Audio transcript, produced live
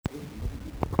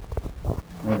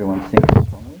Everyone thinking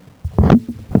strongly.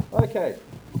 Okay.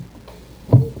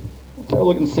 Let's have a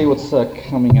look and see what's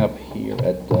coming up here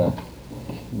at the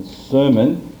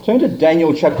sermon. Turn to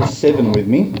Daniel chapter 7 with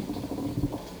me.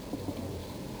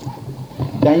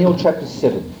 Daniel chapter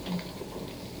 7.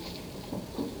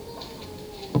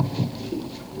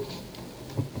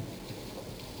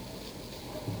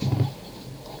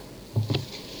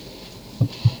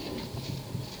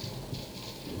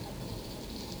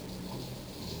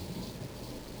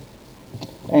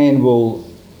 And we'll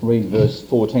read verse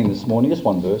 14 this morning, just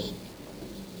one verse.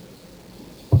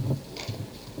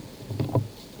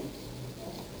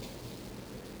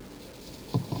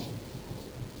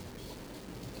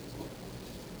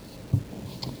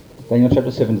 Daniel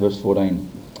chapter 7 verse 14.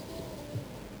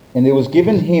 And there was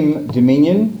given him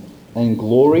dominion and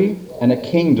glory and a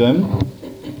kingdom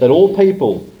that all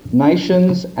people,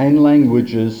 nations and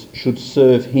languages should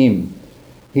serve him.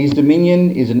 His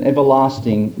dominion is an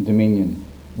everlasting dominion,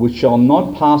 which shall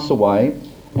not pass away,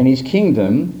 and his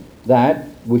kingdom that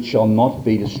which shall not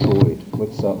be destroyed.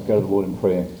 Let's go to the Lord in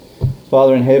prayer.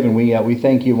 Father in heaven, we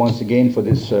thank you once again for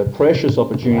this precious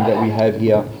opportunity that we have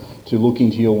here to look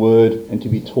into your word and to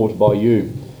be taught by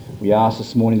you. We ask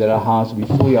this morning that our hearts will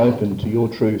be fully open to your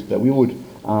truth, that we would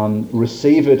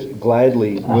receive it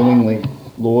gladly, willingly,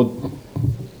 Lord,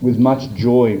 with much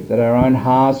joy, that our own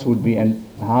hearts would be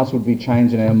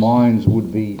changed and our minds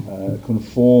would be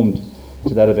conformed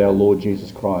to that of our Lord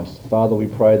Jesus Christ. Father, we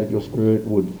pray that your Spirit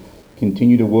would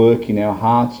continue to work in our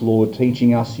hearts, Lord,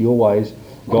 teaching us your ways,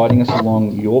 guiding us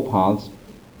along your paths.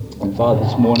 And Father,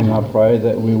 this morning I pray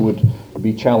that we would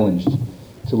be challenged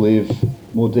to live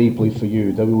more deeply for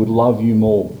you, that we would love you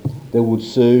more, that we would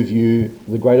serve you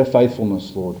with greater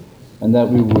faithfulness, Lord, and that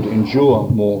we would endure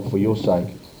more for your sake.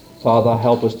 Father,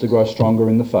 help us to grow stronger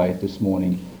in the faith this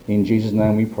morning. In Jesus'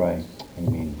 name we pray.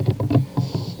 Amen.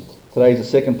 Today is the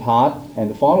second part and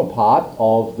the final part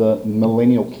of the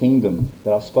millennial kingdom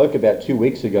that I spoke about 2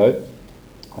 weeks ago.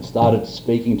 I started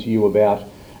speaking to you about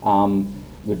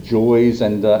the joys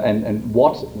and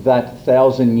what that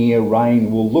 1,000-year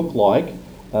reign will look like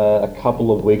a couple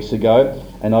of weeks ago,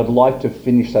 and I'd like to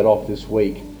finish that off this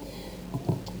week.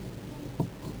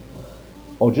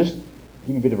 I'll just give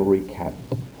you a bit of a recap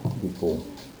before.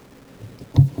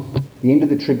 The end of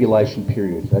the tribulation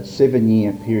period, that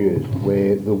 7-year period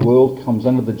where the world comes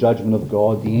under the judgment of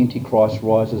God, the Antichrist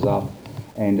rises up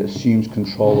and assumes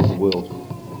control of the world.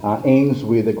 Ends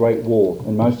with a great war,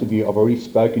 and most of you, I've already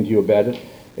spoken to you about it.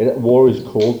 That war is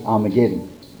called Armageddon.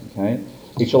 Okay,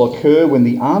 it shall occur when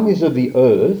the armies of the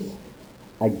earth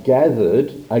are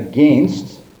gathered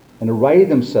against and array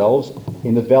themselves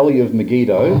in the valley of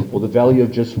Megiddo, or the valley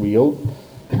of Jezreel,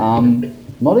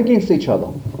 not against each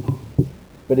other,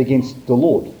 but against the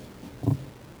Lord,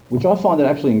 which I find an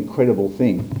absolutely incredible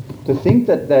thing. To think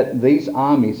that these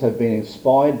armies have been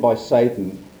inspired by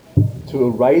Satan to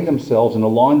array themselves and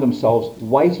align themselves,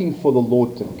 waiting for the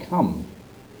Lord to come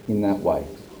in that way.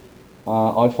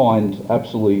 I find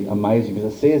absolutely amazing,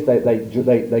 because it says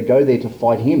they go there to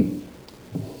fight him.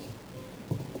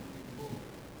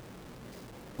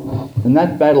 And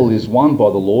that battle is won by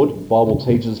the Lord. The Bible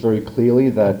teaches very clearly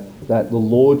that the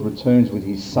Lord returns with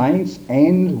his saints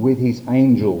and with his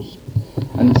angels.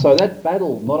 And so that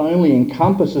battle not only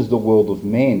encompasses the world of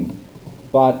men,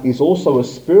 but is also a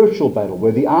spiritual battle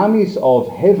where the armies of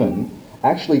heaven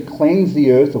actually cleanse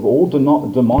the earth of all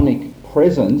demonic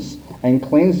presence and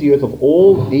cleanse the earth of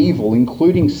all evil,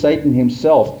 including Satan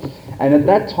himself. And at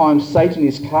that time, Satan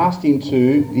is cast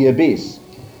into the abyss,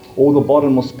 or the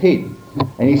bottomless pit.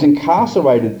 And he's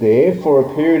incarcerated there for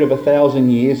a period of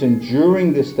 1,000 years, and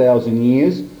during this 1,000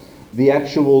 years, the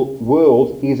actual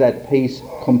world is at peace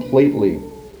completely.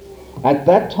 At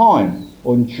that time,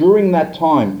 or during that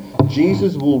time,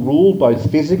 Jesus will rule both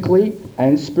physically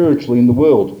and spiritually in the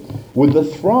world, with the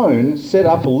throne set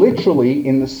up literally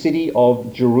in the city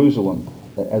of Jerusalem,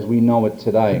 as we know it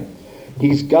today.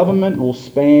 His government will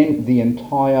span the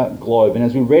entire globe. And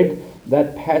as we read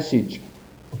that passage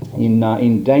in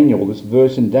Daniel, this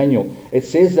verse in Daniel, it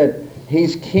says that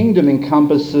his kingdom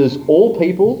encompasses all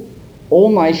people, all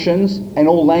nations, and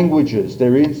all languages.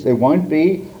 There won't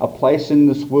be a place in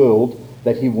this world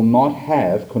that he will not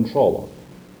have control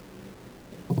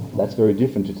of. That's very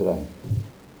different to today.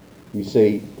 You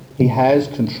see, he has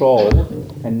control,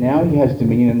 and now he has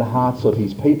dominion in the hearts of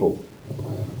his people.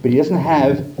 But he doesn't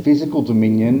have physical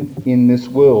dominion in this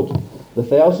world. The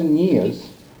 1,000 years,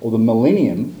 or the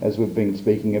millennium, as we've been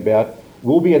speaking about,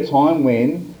 will be a time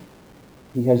when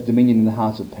he has dominion in the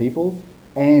hearts of people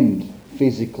and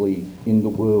physically in the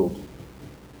world.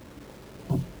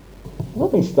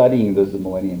 I've been studying the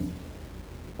millennium.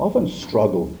 I often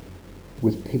struggle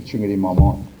with picturing it in my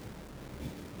mind.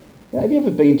 Have you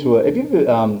ever been to have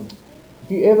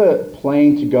you ever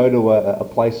planned to go to a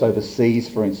place overseas,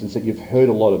 for instance, that you've heard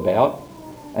a lot about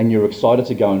and you're excited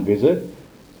to go and visit,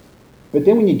 but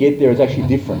then when you get there it's actually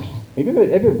different? Have you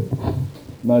ever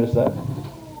noticed that?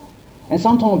 And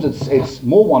sometimes it's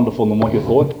more wonderful than what you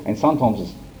thought, and sometimes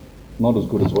it's not as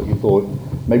good as what you thought.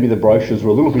 Maybe the brochures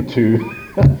were a little bit too,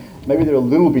 maybe they're a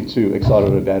little bit too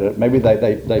excited about it. Maybe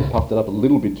they puffed it up a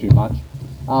little bit too much.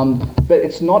 But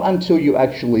it's not until you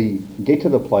actually get to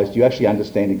the place do you actually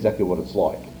understand exactly what it's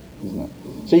like, isn't it?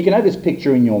 So you can have this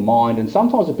picture in your mind, and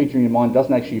sometimes the picture in your mind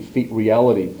doesn't actually fit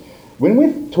reality. When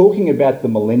we're talking about the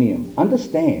millennium,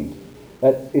 understand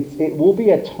that it will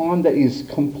be a time that is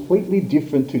completely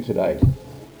different to today.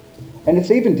 And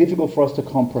it's even difficult for us to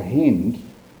comprehend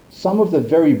some of the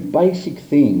very basic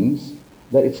things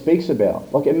that it speaks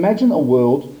about. Like, imagine a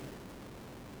world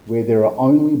where there are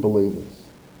only believers.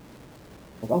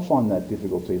 Like, I find that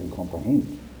difficult to even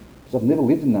comprehend, because I've never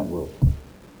lived in that world.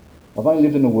 I've only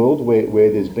lived in a world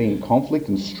where there's been conflict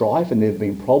and strife, and there have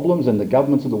been problems, and the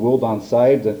governments of the world aren't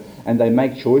saved, and they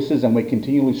make choices, and we're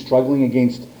continually struggling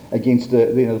against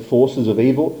the forces of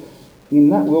evil. In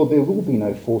that world there will be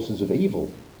no forces of evil.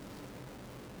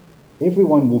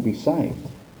 Everyone will be saved.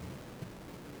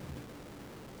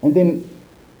 And then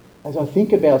as I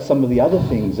think about some of the other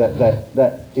things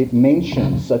that it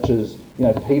mentions, such as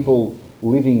people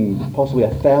living possibly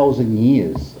 1,000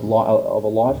 years of a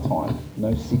lifetime,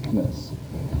 no sickness,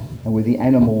 and with the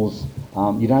animals,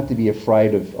 you don't have to be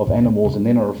afraid of animals, and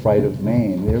they're not afraid of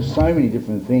man. There are so many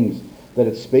different things that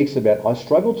it speaks about. I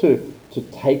struggle to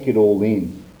take it all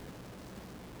in,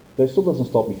 but it still doesn't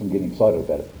stop me from getting excited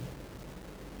about it.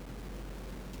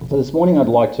 So this morning I'd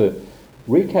like to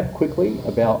recap quickly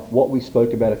about what we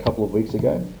spoke about a couple of weeks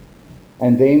ago,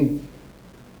 and then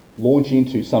launch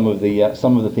into some of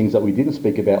the things that we didn't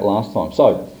speak about last time.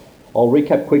 So I'll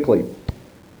recap quickly.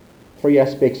 3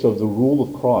 aspects of the rule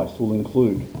of Christ will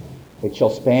include: it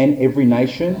shall span every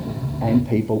nation and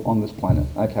people on this planet.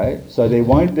 Okay, so there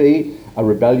won't be a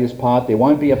rebellious part. There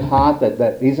won't be a part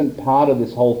that isn't part of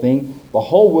this whole thing. The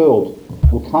whole world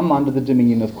will come under the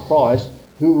dominion of Christ,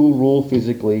 who will rule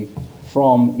physically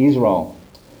from Israel.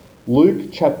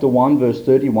 Luke chapter 1 verse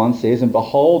 31 says, "And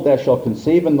behold, thou shalt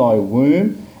conceive in thy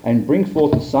womb, and bring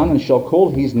forth a son, and shall call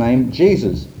his name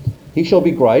Jesus. He shall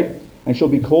be great, and shall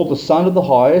be called the Son of the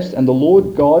Highest, and the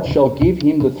Lord God shall give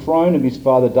him the throne of his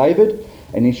father David,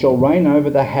 and he shall reign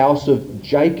over the house of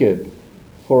Jacob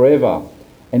forever,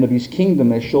 and of his kingdom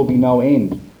there shall be no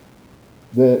end."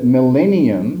 The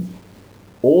millennium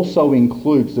also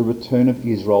includes the return of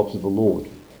Israel to the Lord.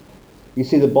 You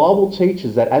see, the Bible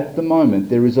teaches that at the moment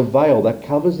there is a veil that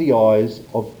covers the eyes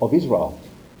of Israel.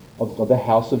 Of the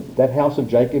house of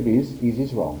Jacob is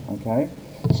Israel. Okay?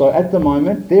 So at the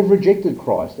moment they've rejected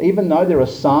Christ. Even though there are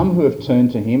some who have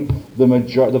turned to him, the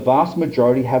vast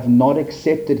majority have not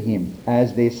accepted him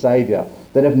as their Saviour.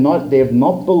 They have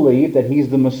not believed that he's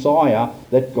the Messiah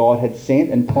that God had sent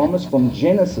and promised from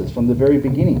Genesis, from the very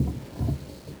beginning.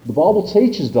 The Bible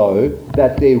teaches, though,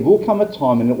 that there will come a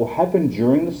time, and it will happen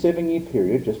during the 7-year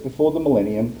period, just before the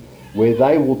millennium, where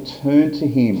they will turn to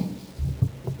him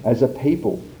as a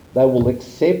people. They will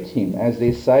accept him as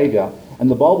their Saviour. And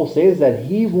the Bible says that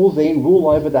he will then rule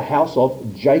over the house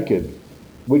of Jacob,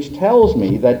 which tells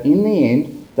me that in the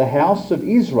end, the house of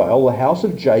Israel, the house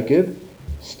of Jacob,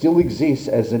 still exists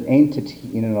as an entity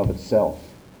in and of itself.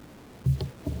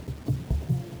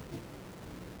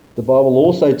 The Bible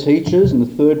also teaches, and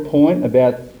the third point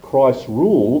about Christ's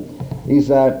rule, is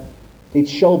that it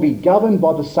shall be governed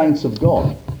by the saints of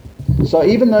God. So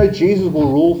even though Jesus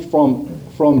will rule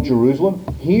from Jerusalem,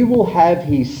 he will have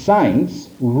his saints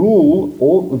rule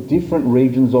all the different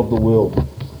regions of the world.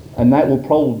 And that will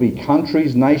probably be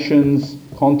countries, nations,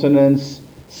 continents,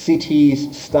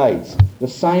 cities, states. The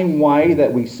same way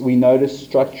that we notice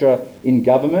structure in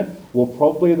government, will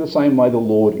probably the same way the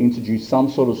Lord introduced some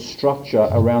sort of structure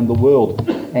around the world.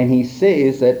 And he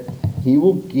says that he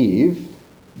will give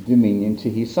dominion to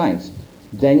his saints.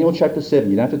 Daniel chapter 7,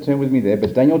 you don't have to turn with me there,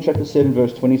 but Daniel chapter 7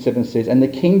 verse 27 says, "And the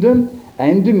kingdom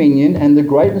and dominion and the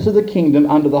greatness of the kingdom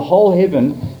under the whole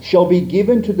heaven shall be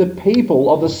given to the people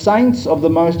of the saints of the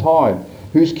Most High,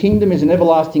 whose kingdom is an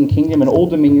everlasting kingdom, and all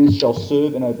dominions shall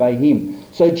serve and obey him."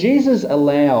 So Jesus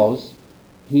allows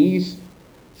his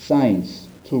saints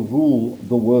to rule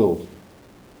the world.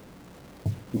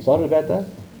 You excited about that?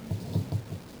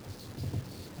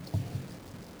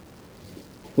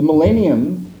 The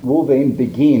millennium will then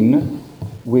begin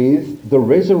with the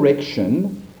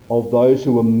resurrection of those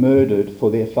who were murdered for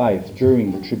their faith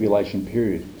during the tribulation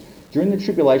period. During the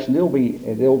tribulation, there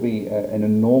will be an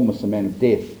enormous amount of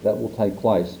death that will take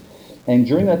place. And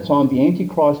during that time, the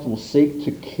Antichrist will seek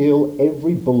to kill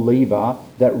every believer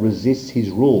that resists his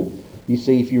rule. You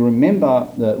see, if you remember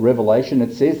the Revelation,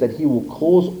 it says that he will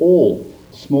cause all,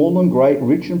 small and great,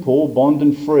 rich and poor, bond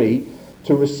and free,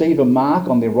 to receive a mark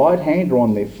on their right hand or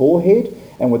on their forehead.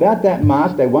 And without that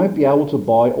mark, they won't be able to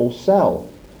buy or sell.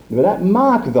 But that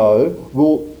mark, though,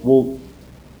 will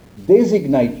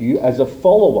designate you as a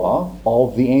follower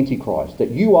of the Antichrist,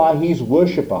 that you are his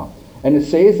worshipper. And it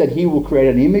says that he will create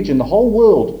an image and the whole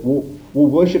world will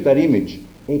worship that image,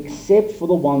 except for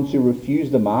the ones who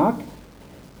refuse the mark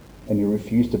and who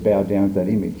refuse to bow down to that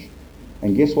image.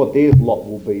 And guess what their lot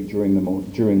will be during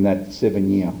that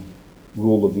 7-year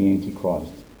rule of the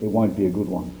Antichrist? It won't be a good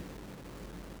one.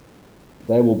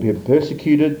 They will be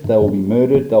persecuted, they will be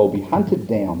murdered, they will be hunted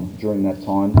down during that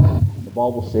time. The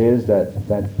Bible says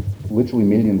that literally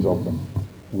millions of them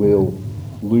will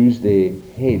lose their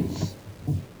heads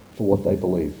for what they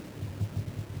believe.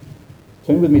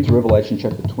 Turn with me to Revelation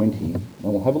chapter 20, and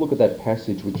we'll have a look at that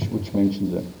passage which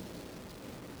mentions it.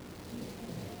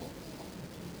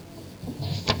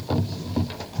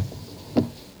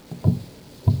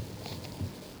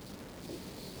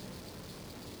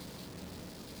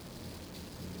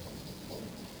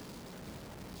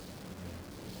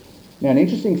 Now, an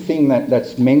interesting thing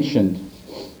that's mentioned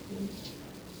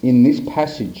in this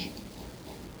passage,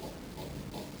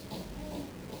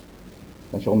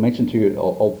 which I'll mention to you,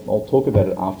 I'll talk about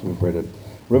it after we've read it.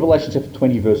 Revelation chapter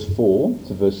 20, verse 4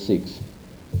 to verse 6.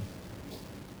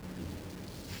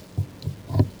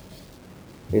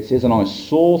 It says, "And I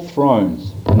saw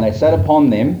thrones, and they sat upon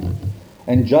them,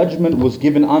 and judgment was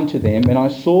given unto them. And I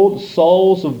saw the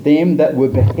souls of them that were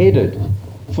beheaded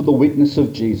for the witness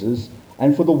of Jesus,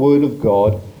 and for the word of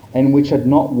God, and which had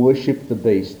not worshipped the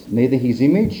beast, neither his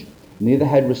image, neither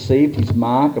had received his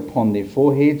mark upon their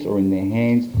foreheads or in their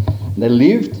hands. And they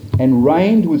lived and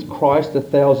reigned with Christ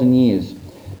 1,000 years.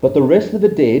 But the rest of the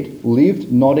dead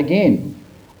lived not again,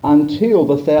 until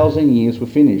the 1,000 years were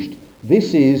finished.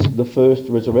 This is the first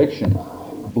resurrection.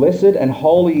 Blessed and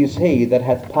holy is he that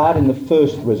hath part in the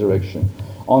first resurrection.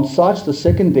 On such the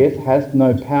second death hath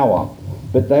no power.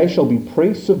 But they shall be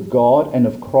priests of God and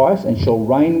of Christ, and shall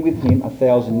reign with him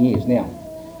 1,000 years." Now,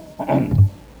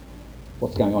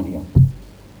 what's going on here?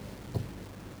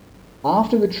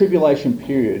 After the tribulation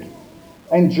period,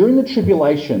 and during the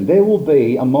tribulation, there will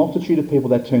be a multitude of people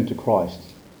that turn to Christ.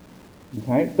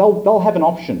 Okay, they'll have an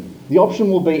option. The option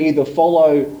will be either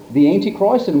follow the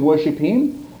Antichrist and worship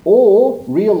him, or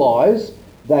realise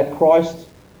that Christ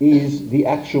is the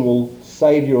actual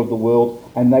Saviour of the world,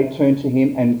 and they turn to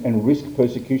him and risk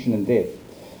persecution and death.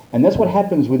 And that's what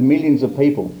happens with millions of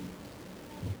people.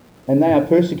 And they are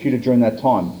persecuted during that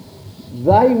time.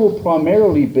 They will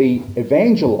primarily be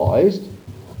evangelised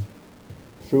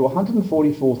through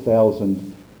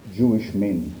 144,000 Jewish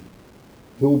men,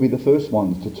 who will be the first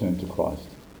ones to turn to Christ.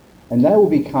 And they will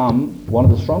become one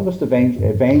of the strongest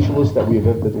evangelists that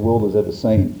the world has ever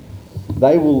seen.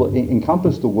 They will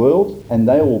encompass the world, and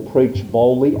they will preach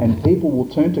boldly, and people will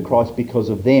turn to Christ because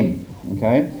of them.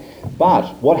 Okay? But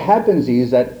what happens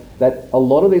is that a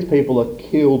lot of these people are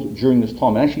killed during this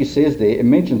time. And actually it says there, it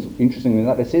mentions, interestingly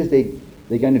enough, it says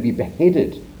they're going to be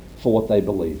beheaded for what they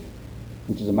believe,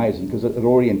 which is amazing, because it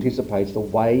already anticipates the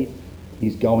way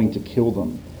he's going to kill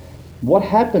them. What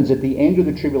happens at the end of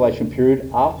the tribulation period,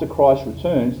 after Christ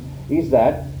returns, is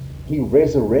that he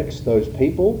resurrects those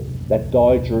people that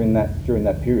died during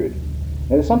that period.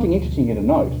 Now, there's something interesting here to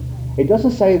note. It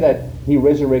doesn't say that he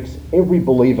resurrects every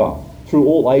believer through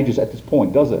all ages at this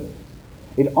point, does it?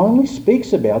 It only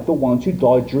speaks about the ones who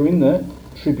died during the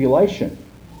tribulation.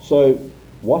 So,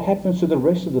 what happens to the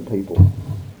rest of the people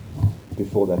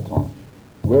before that time?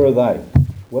 Where are they?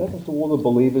 What happens to all the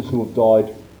believers who have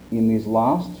died in these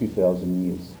last 2,000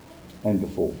 years and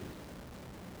before?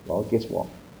 Well, guess what?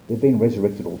 They've been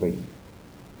resurrected already.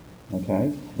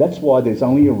 Okay? That's why there's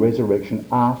only a resurrection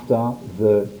after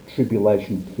the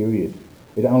tribulation period.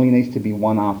 It only needs to be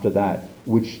one after that,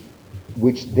 which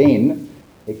then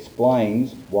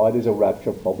explains why there's a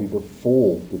rapture probably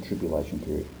before the tribulation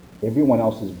period. Everyone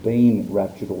else has been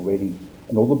raptured already,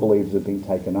 and all the believers have been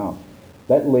taken up.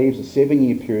 That leaves a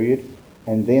 7-year period,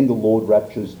 and then the Lord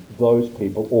raptures those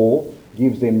people, or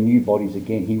gives them new bodies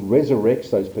again. He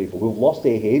resurrects those people who have lost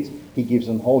their heads. He gives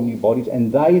them whole new bodies,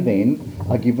 and they then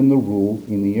are given the rule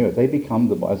in the earth. They become,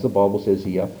 as the Bible says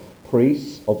here,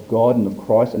 priests of God and of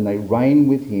Christ, and they reign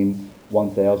with him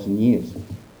 1,000 years.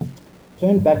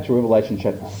 Turn back to Revelation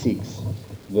chapter 6,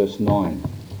 verse 9.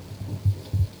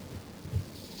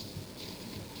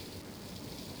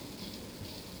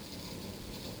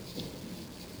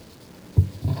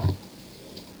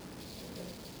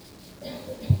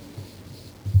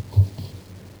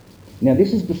 Now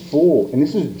this is before, and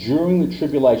this is during the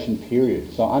tribulation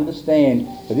period. So understand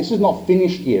that this is not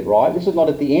finished yet, right? This is not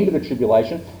at the end of the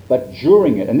tribulation, but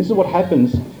during it. And this is what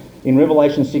happens in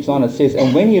Revelation 6:9. It says,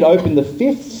 "And when he had opened the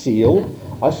fifth seal,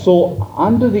 I saw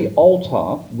under the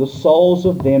altar the souls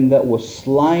of them that were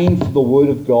slain for the word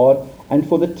of God and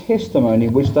for the testimony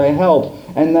which they held.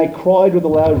 And they cried with a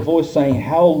loud voice, saying,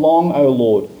 How long, O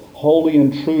Lord, holy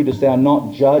and true, dost thou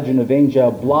not judge and avenge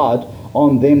our blood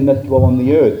on them that dwell on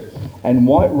the earth? And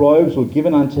white robes were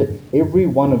given unto every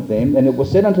one of them, and it was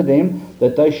said unto them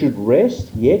that they should rest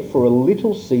yet for a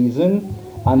little season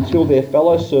until their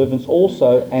fellow servants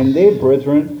also and their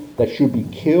brethren that should be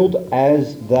killed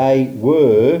as they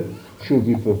were should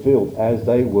be fulfilled." As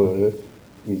they were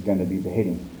is going to be the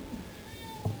heading.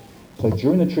 So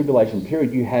during the tribulation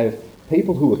period, you have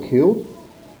people who are killed.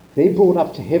 They're brought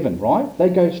up to heaven, right? They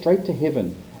go straight to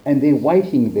heaven, and they're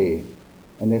waiting there.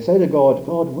 And they say to God,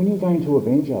 "God, when are you going to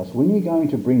avenge us? When are you going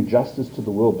to bring justice to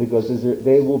the world?" Because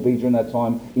there will be during that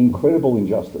time incredible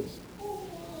injustice.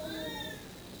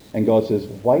 And God says,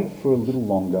 "Wait for a little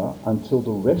longer until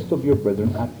the rest of your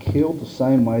brethren are killed the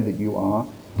same way that you are.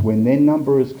 When their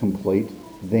number is complete,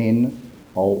 then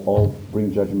I'll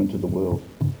bring judgment to the world."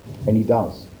 And he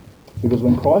does. Because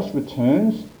when Christ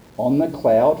returns on the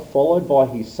cloud, followed by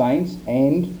his saints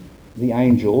and the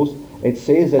angels, it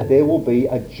says that there will be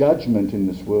a judgment in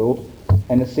this world.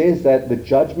 And it says that the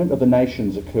judgment of the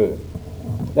nations occur.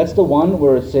 That's the one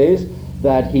where it says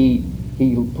that he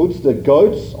puts the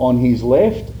goats on his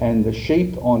left and the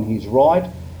sheep on his right.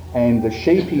 And the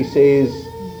sheep, he says,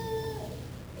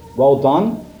 "Well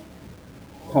done,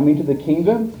 come into the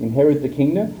kingdom, inherit the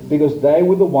kingdom," because they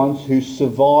were the ones who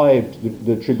survived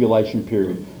the tribulation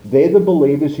period. They're the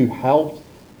believers who helped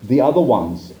the other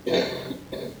ones.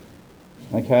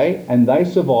 Okay, and they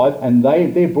survive, and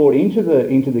they're brought into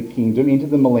the kingdom, into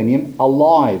the millennium,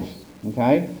 alive.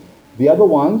 Okay, the other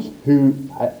ones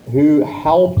who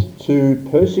helped to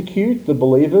persecute the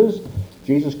believers,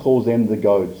 Jesus calls them the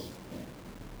goats,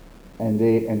 and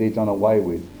they're done away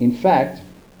with. In fact,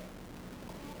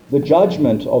 the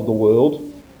judgment of the world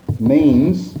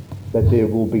means that there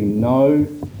will be no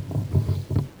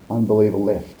unbeliever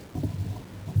left.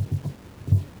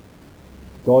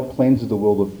 God cleanses the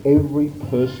world of every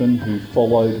person who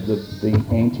followed the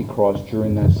Antichrist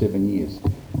during those 7 years.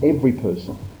 Every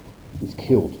person is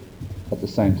killed at the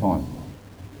same time.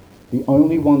 The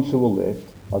only ones who are left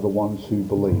are the ones who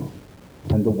believe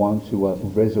and the ones who are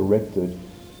resurrected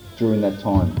during that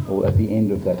time or at the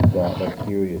end of that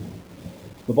period.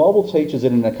 The Bible teaches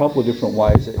it in a couple of different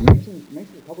ways. It mentions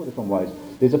a couple of different ways.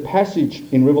 There's a passage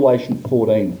in Revelation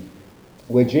 14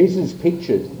 where Jesus is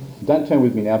pictured. Don't turn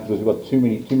with me now because we've got too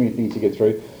many things to get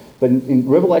through. But in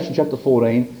Revelation chapter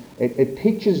 14, it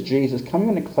pictures Jesus coming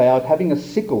on a cloud, having a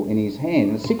sickle in his hand.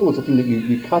 And a sickle is the thing that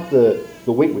you cut the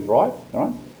wheat with, right? All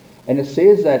right? And it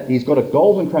says that he's got a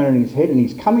golden crown on his head, and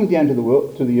he's coming down to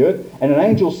the earth. And an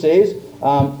angel says,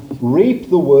 "Reap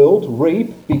the world,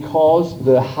 reap, because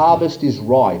the harvest is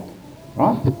ripe."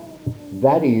 Right?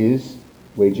 That is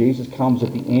where Jesus comes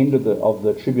at the end of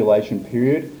the tribulation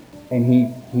period. And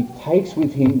he takes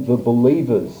with him the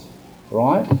believers,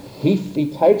 right? He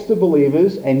takes the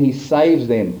believers and he saves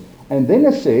them. And then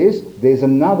it says there's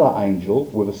another angel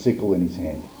with a sickle in his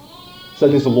hand. So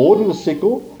there's a Lord with a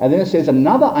sickle, and then it says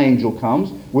another angel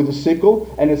comes with a sickle,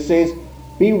 and it says,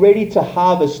 "Be ready to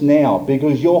harvest now,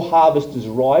 because your harvest is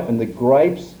ripe, and the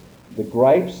grapes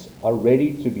are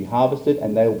ready to be harvested,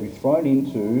 and they will be thrown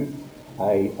into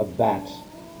a vat,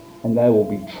 and they will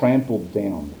be trampled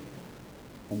down."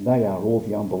 And they are all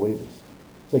the unbelievers.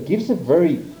 So it gives a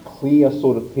very clear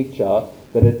sort of picture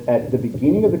that at the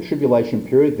beginning of the tribulation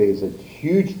period, there's a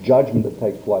huge judgment that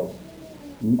takes place.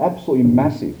 Absolutely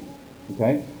massive.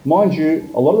 Okay? Mind you,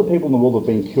 a lot of the people in the world have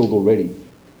been killed already.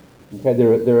 Okay?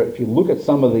 There are, if you look at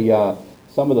some of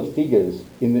the figures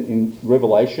in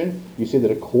Revelation, you see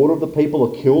that a quarter of the people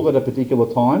are killed at a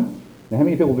particular time. Now, how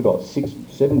many people have we got?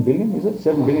 7 billion, is it?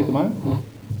 7 billion at the moment?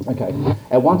 Okay.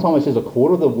 At one time it says a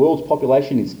quarter of the world's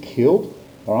population is killed,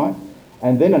 all right?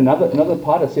 And then another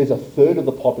part, it says a third of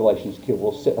the population is killed.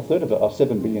 Well, a third of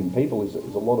 7 billion people is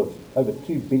a lot of, over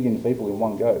 2 billion people in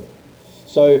one go.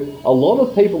 So a lot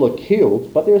of people are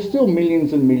killed, but there are still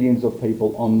millions and millions of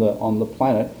people on the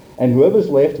planet, and whoever's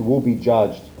left will be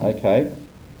judged, okay?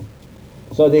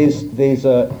 So there's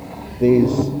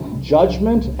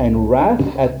judgment and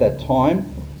wrath at that time.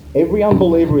 Every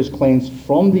unbeliever is cleansed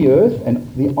from the earth, and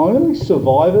the only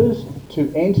survivors to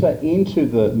enter into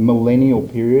the millennial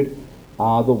period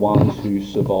are the ones who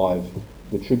survive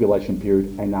the tribulation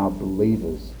period and are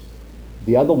believers.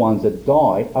 The other ones that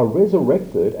die are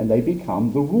resurrected and they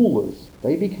become the rulers.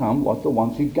 They become like the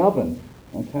ones who govern.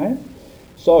 Okay?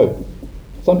 So,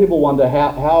 some people wonder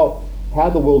how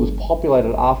the world is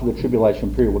populated after the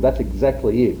tribulation period. Well, that's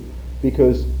exactly it.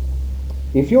 Because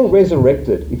if you're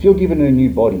resurrected, if you're given a new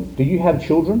body, do you have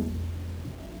children?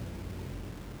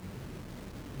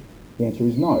 The answer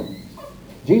is no.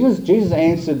 Jesus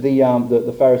answered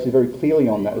the Pharisees very clearly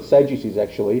on that, the Sadducees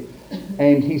actually,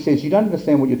 and he says, you don't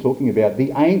understand what you're talking about.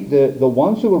 The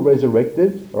ones who are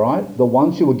resurrected, right, the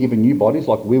ones who are given new bodies,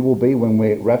 like we will be when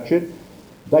we're raptured,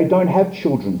 they don't have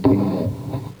children anymore.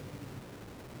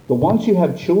 The ones who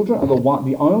have children are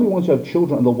the only ones who have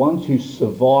children are the ones who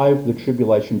survive the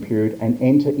tribulation period and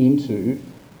enter into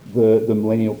the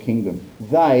millennial kingdom.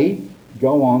 They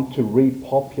go on to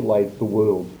repopulate the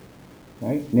world.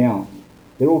 Okay? Now,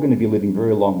 they're all going to be living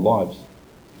very long lives.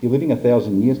 If you're living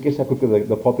 1,000 years, guess how quickly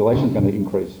the population is going to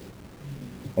increase?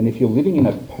 And if you're living in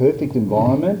a perfect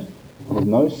environment with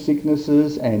no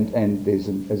sicknesses and there's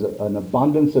an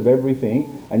abundance of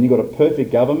everything, and you've got a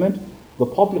perfect government, the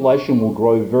population will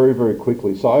grow very, very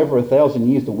quickly. So over 1,000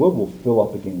 years, the world will fill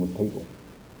up again with people.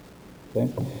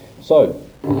 Okay? So,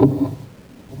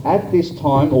 at this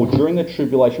time, or during the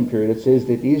tribulation period, it says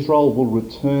that Israel will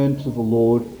return to the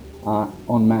Lord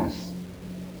en masse.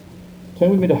 Turn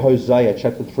with me to Hosea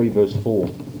chapter 3 verse 4.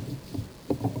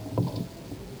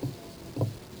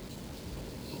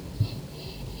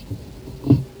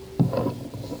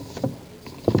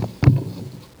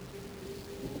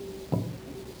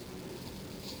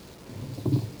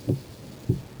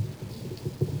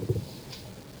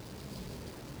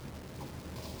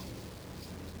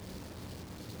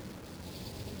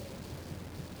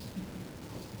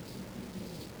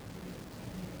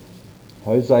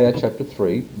 Hosea chapter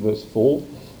 3, verse 4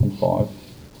 and 5.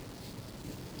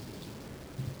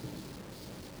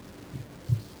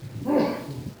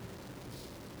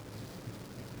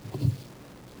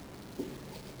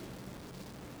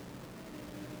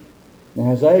 Now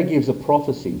Hosea gives a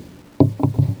prophecy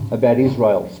about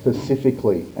Israel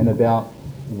specifically and about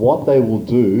what they will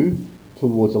do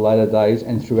towards the latter days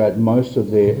and throughout most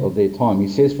of their time. He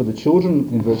says, for the children,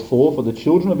 in verse 4, for the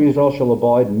children of Israel shall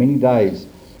abide many days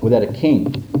without a king.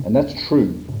 And that's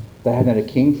true. They hadn't had a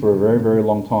king for a very, very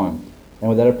long time. And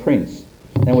without a prince.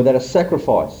 And without a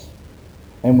sacrifice.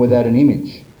 And without an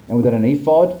image. And without an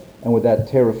ephod. And without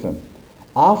teraphim.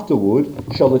 Afterward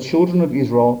shall the children of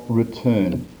Israel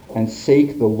return and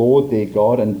seek the Lord their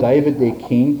God and David their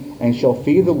king, and shall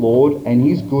fear the Lord and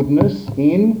his goodness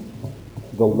in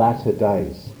the latter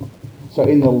days. So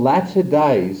in the latter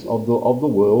days of the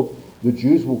world, the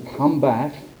Jews will come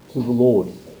back to the Lord.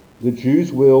 The Jews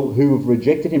who have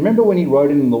rejected him. Remember when he rode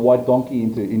in on the white donkey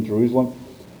in Jerusalem?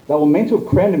 They were meant to have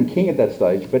crowned him king at that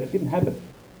stage, but it didn't happen.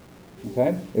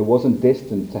 Okay? It wasn't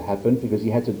destined to happen because he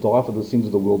had to die for the sins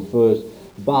of the world first.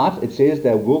 But it says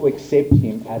they will accept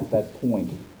him at that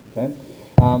point. Okay?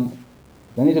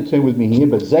 They need to turn with me here,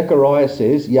 but Zechariah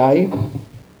says, yea,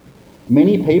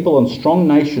 many people and strong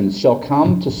nations shall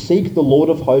come to seek the Lord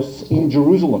of hosts in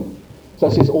Jerusalem. So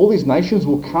it says all these nations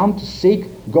will come to seek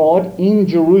God in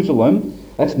Jerusalem.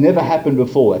 That's never happened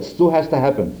before. That still has to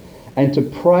happen. And to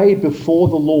pray before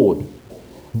the Lord.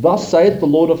 Thus saith the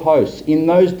Lord of hosts, in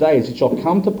those days it shall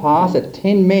come to pass that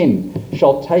 10 men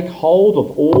shall take hold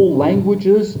of all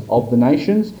languages of the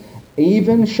nations,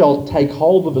 even shall take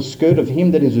hold of a skirt of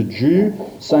him that is a Jew,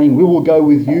 saying, we will go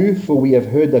with you, for we have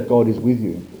heard that God is with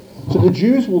you. So the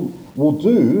Jews will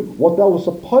do what they were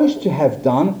supposed to have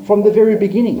done from the very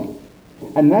beginning.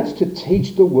 And that's to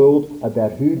teach the world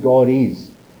about who God is.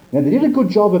 Now, they did a good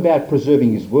job about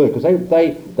preserving his word, because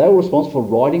they were responsible for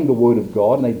writing the word of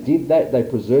God, and they did that, they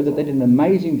preserved it, they did an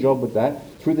amazing job with that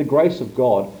through the grace of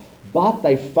God. But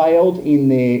they failed in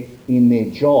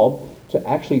their job to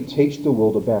actually teach the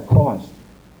world about Christ.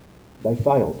 They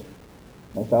failed.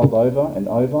 They failed over and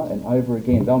over and over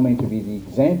again. They were meant to be the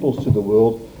examples to the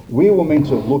world. We were meant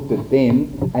to have looked at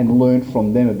them and learned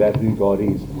from them about who God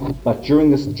is. But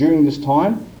during this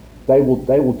time, they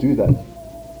will do that.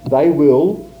 They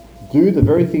will do the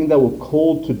very thing they were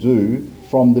called to do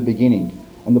from the beginning.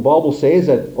 And the Bible says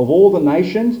that of all the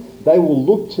nations, they will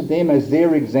look to them as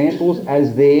their examples,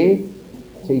 as their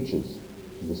teachers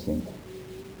of this thing.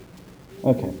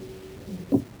 Okay.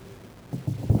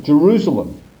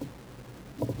 Jerusalem.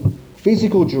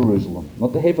 Physical Jerusalem,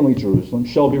 not the heavenly Jerusalem,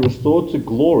 shall be restored to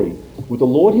glory, with the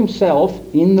Lord himself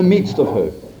in the midst of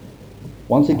her.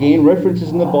 Once again, references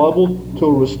in the Bible to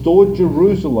a restored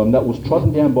Jerusalem that was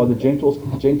trodden down by the Gentiles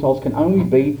can only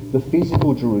be the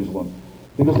physical Jerusalem.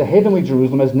 Because the heavenly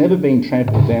Jerusalem has never been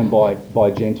trampled down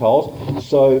by Gentiles.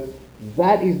 So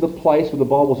That is the place where the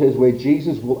Bible says where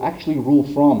Jesus will actually rule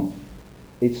from.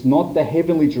 It's not the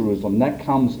heavenly Jerusalem. That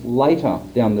comes later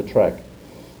down the track.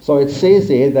 So it says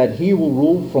there that he will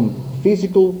rule from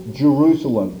physical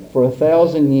Jerusalem for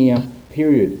 1,000-year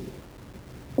period.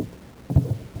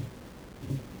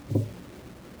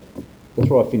 That's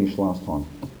where I finished last time.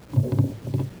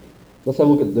 Let's have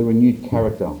a look at the renewed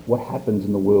character. What happens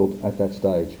in the world at that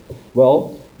stage?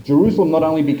 Well, Jerusalem not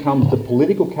only becomes the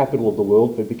political capital of the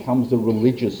world, but becomes the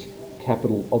religious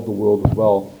capital of the world as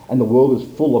well. And the world is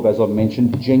full of, as I've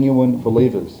mentioned, genuine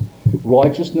believers.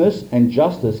 Righteousness and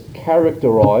justice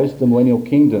characterise the millennial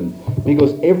kingdom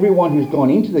because everyone who's gone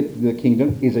into the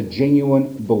kingdom is a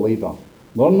genuine believer.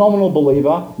 Not a nominal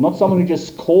believer, not someone who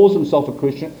just calls himself a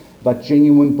Christian, but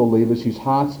genuine believers whose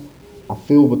hearts are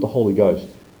filled with the Holy Ghost.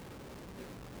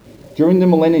 During the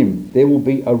millennium, there will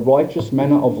be a righteous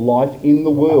manner of life in the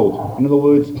world. In other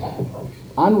words,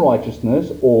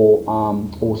 unrighteousness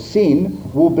or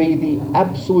sin will be the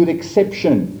absolute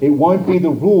exception. It won't be the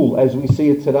rule as we see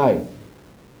it today.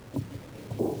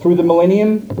 Through the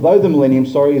millennium, though the millennium,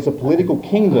 is a political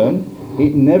kingdom,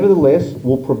 it nevertheless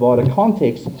will provide a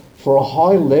context for a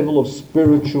high level of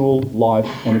spiritual life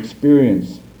and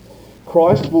experience.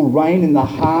 Christ will reign in the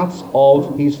hearts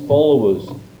of his followers.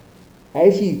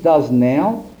 As he does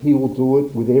now, he will do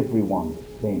it with everyone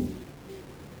then.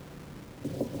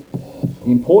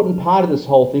 The important part of this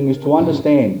whole thing is to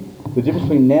understand the difference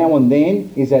between now and then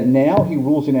is that now he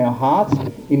rules in our hearts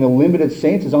in a limited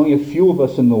sense. There's only a few of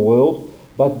us in the world,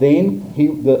 but then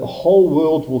the whole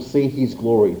world will see his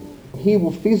glory. He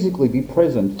will physically be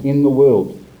present in the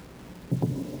world.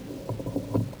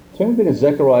 Turn with me to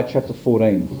Zechariah chapter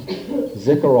 14.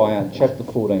 Zechariah chapter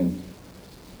 14.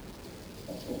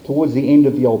 Towards the end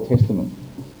of the Old Testament.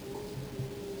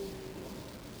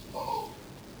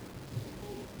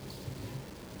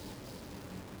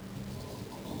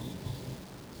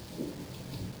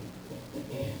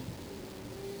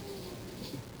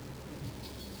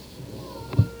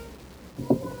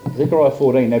 Zechariah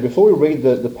 14. Now before we read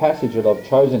the passage that I've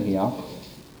chosen here,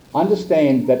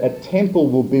 understand that a temple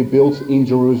will be built in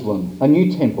Jerusalem. A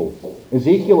new temple.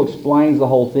 Ezekiel explains the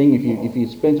whole thing. If you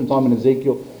spend some time in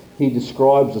Ezekiel, he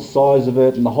describes the size of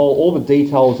it and all the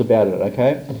details about it,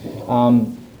 okay?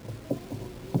 And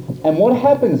what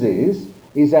happens is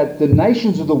that the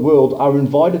nations of the world are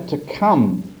invited to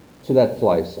come to that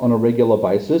place on a regular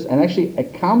basis and actually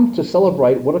come to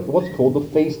celebrate what's called the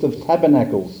Feast of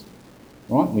Tabernacles.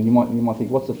 Right? I mean, you might think,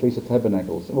 what's the Feast of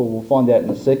Tabernacles? Well, we'll find out in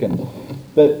a second.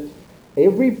 But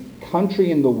every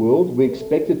country in the world, we're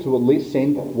expected to at least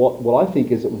send what I think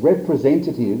is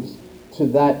representatives to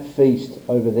that feast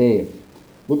over there.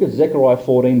 Look at Zechariah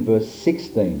 14 verse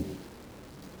 16.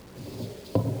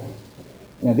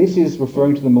 Now this is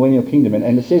referring to the millennial kingdom,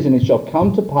 and it says, "And it shall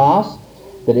come to pass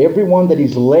that everyone that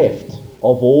is left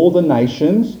of all the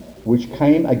nations which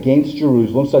came against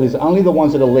Jerusalem," so there's only the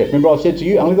ones that are left. Remember I said to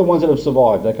you, only the ones that have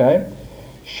survived, okay?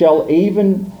 "Shall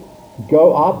even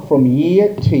go up from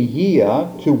year to year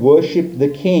to worship the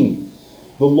King,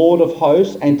 the Lord of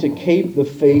hosts, and to keep the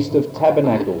Feast of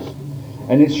Tabernacles.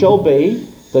 And it shall be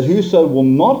that whoso will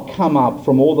not come up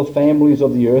from all the families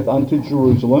of the earth unto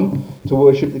Jerusalem to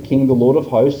worship the King, the Lord of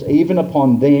hosts, even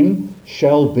upon them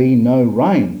shall be no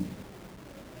rain.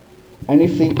 And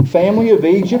if the family of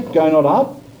Egypt go not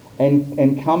up,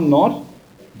 and come not,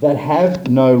 that have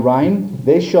no rain,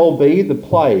 there shall be the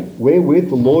plague, wherewith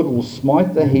the Lord will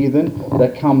smite the heathen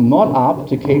that come not up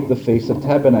to keep the Feast of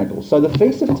Tabernacles." So the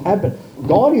Feast of Tabernacles,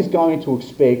 God is going to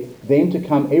expect them to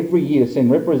come every year, to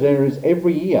send representatives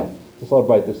every year to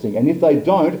celebrate this thing. And if they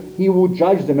don't, he will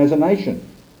judge them as a nation.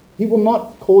 He will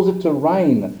not cause it to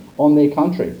rain on their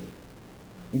country.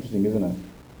 Interesting, isn't it?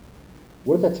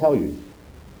 What does that tell you?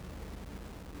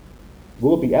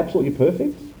 Will it be absolutely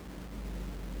perfect?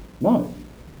 No.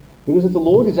 Because if the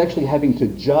Lord is actually having to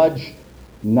judge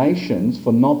nations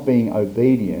for not being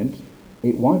obedient,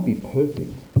 it won't be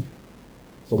perfect.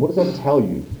 So what does that tell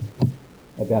you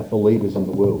about believers in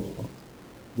the world?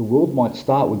 The world might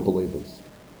start with believers,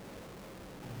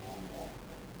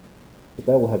 but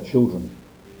they will have children,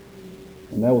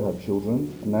 and they will have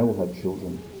children, and they will have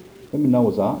children. Remember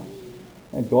Noah's Ark?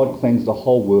 And God cleansed the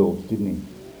whole world, didn't he?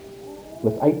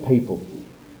 With 8 people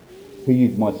who you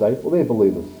might say, well, they're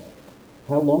believers.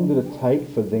 How long did it take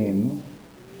for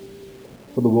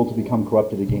the world to become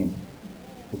corrupted again?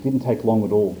 It didn't take long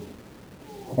at all.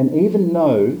 And even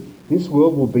though this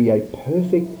world will be a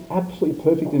perfect, absolutely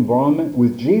perfect environment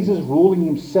with Jesus ruling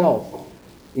himself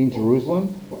in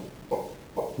Jerusalem,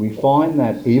 we find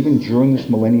that even during this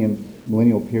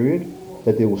millennial period,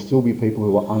 that there will still be people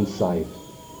who are unsaved.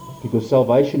 because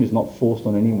salvation is not forced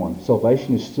on anyone.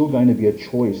 Salvation is still going to be a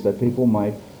choice that people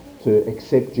make to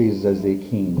accept Jesus as their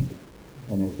King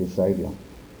and as their Saviour.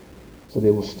 So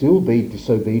there will still be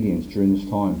disobedience during this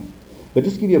time. But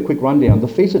just to give you a quick rundown, the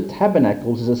Feast of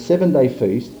Tabernacles is a 7-day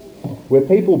feast where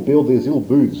people build these little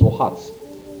booths or huts.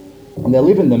 And they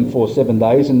live in them for 7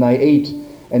 days, and they eat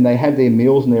and they have their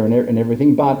meals in there and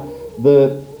everything. But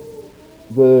the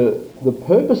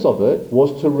purpose of it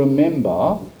was to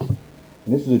remember, and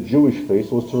this is a Jewish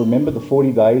feast, was to remember the 40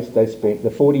 years they spent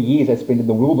in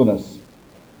the wilderness.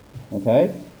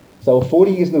 Okay? So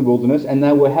 40 years in the wilderness, and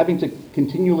they were having to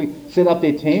continually set up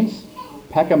their tents,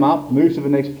 pack them up, move to the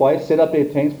next place, set up their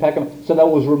tents, pack them up. So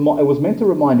it was meant to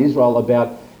remind Israel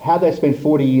about how they spent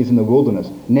 40 years in the wilderness.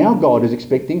 Now God is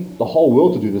expecting the whole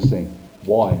world to do this thing.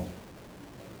 Why?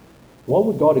 Why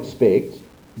would God expect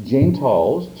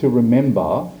Gentiles to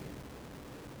remember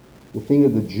the thing that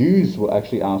the Jews were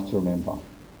actually asked to remember?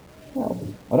 Well,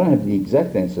 I don't have the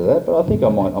exact answer to that, but I think I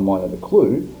might have a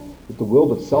clue that the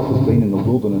world itself has been in the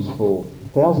wilderness for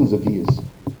thousands of years.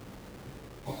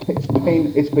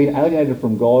 It's been alienated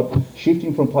from God,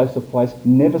 shifting from place to place,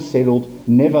 never settled,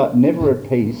 never at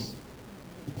peace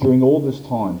during all this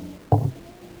time.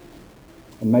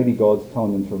 And maybe God's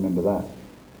telling them to remember that.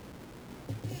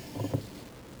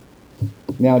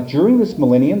 Now, during this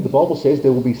millennium, the Bible says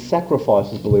there will be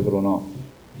sacrifices, believe it or not.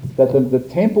 That the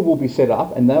temple will be set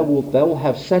up, and they will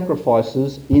have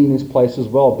sacrifices in this place as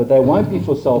well. But they won't be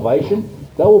for salvation.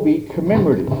 They will be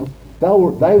commemorative. They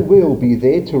will be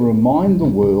there to remind the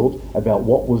world about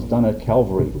what was done at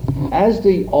Calvary. As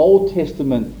the Old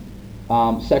Testament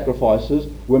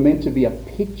sacrifices were meant to be a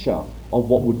picture of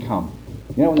what would come.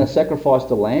 You know, when they sacrificed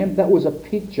the lamb, that was a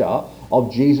picture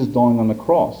of Jesus dying on the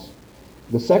cross.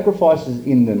 The sacrifices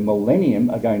in the millennium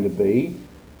are going to be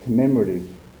commemorative.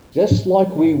 Just like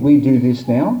we do this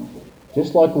now,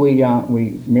 just like we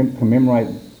commemorate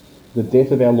the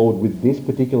death of our Lord with this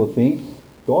particular thing,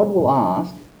 God will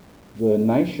ask the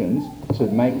nations to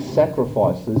make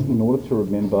sacrifices in order to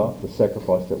remember the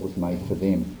sacrifice that was made for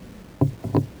them.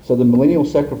 So the millennial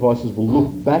sacrifices will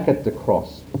look back at the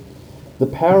cross. The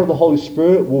power of the Holy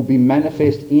Spirit will be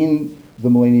manifest in the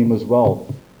millennium as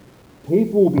well.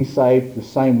 People will be saved the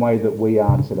same way that we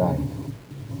are today.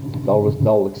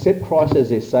 They'll accept Christ as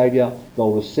their Saviour.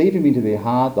 They'll receive Him into their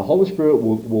heart. The Holy Spirit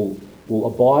will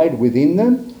abide within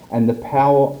them, and the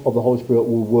power of the Holy Spirit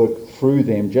will work through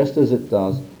them just as it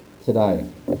does today.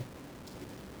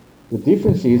 The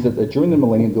difference is that during the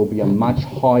millennium there will be a much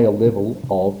higher level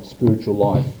of spiritual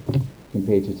life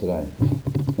compared to today.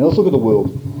 Now let's look at the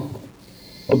world.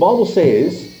 The Bible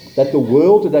says that the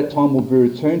world at that time will be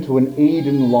returned to an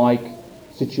Eden-like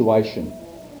situation.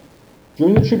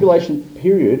 During the tribulation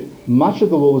period, much of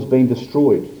the world has been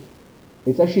destroyed.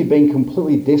 It's actually been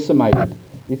completely decimated.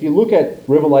 If you look at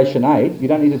Revelation 8, you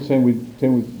don't need to turn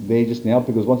with there just now,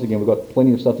 because once again we've got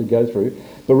plenty of stuff to go through.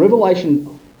 But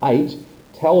Revelation 8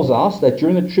 tells us that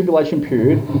during the tribulation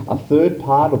period, a third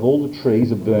part of all the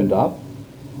trees are burned up,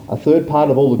 a third part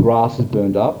of all the grass is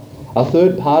burned up, a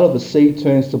third part of the sea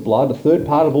turns to blood, a third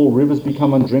part of all rivers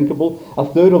become undrinkable, a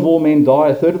third of all men die,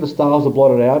 a third of the stars are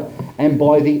blotted out, and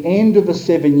by the end of the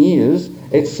 7 years,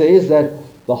 it says that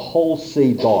the whole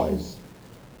sea dies.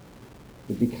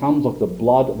 It becomes like the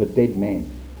blood of a dead man.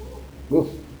 Oof.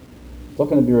 It's not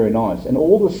going to be very nice. And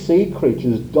all the sea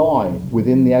creatures die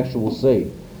within the actual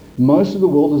sea. Most of the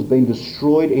world has been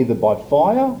destroyed either by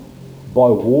fire, by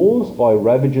wars, by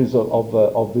ravages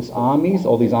of these armies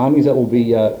that will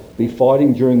be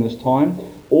fighting during this time.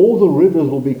 All the rivers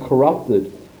will be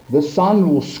corrupted. The sun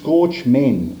will scorch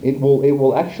men. It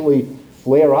will actually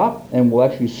flare up and will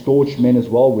actually scorch men as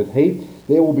well with heat.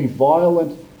 There will be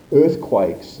violent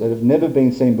earthquakes that have never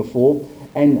been seen before,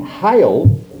 and hail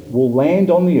will land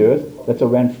on the earth that's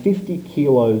around 50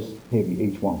 kilos heavy,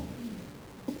 each one.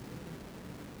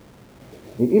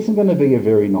 It isn't going to be a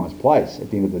very nice place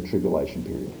at the end of the tribulation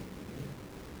period.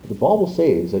 The Bible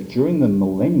says that during the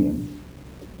millennium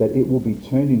that it will be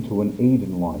turned into an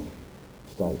Eden-like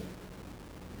state.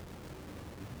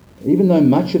 Even though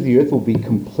much of the earth will be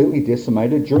completely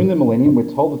decimated, during the millennium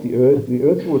we're told that the earth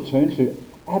will return to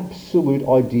absolute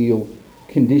ideal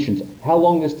conditions. How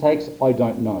long this takes, I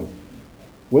don't know.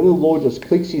 Whether the Lord just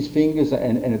clicks his fingers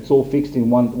and it's all fixed in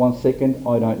one second,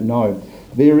 I don't know.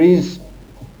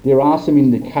 There are some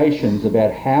indications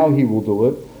about how he will do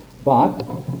it, but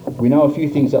we know a few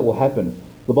things that will happen.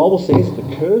 The Bible says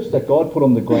the curse that God put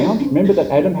on the ground, remember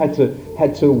that Adam had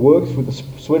to work with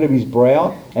the sweat of his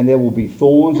brow, and there will be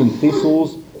thorns and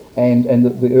thistles, and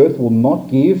the earth will not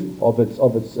give of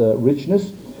its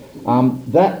richness.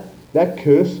 That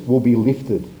curse will be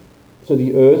lifted. So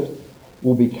the earth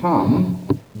will become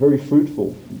very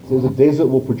fruitful. The desert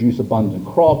will produce abundant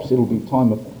crops. It'll be a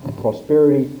time of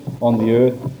prosperity on the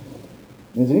earth.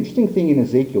 There's an interesting thing in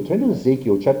Ezekiel. Turn to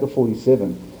Ezekiel chapter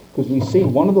 47, because we see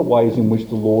one of the ways in which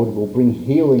the Lord will bring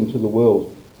healing to the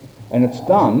world. And it's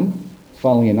done,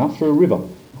 funnily enough, through a river.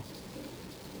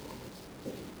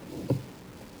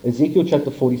 Ezekiel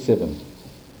chapter 47.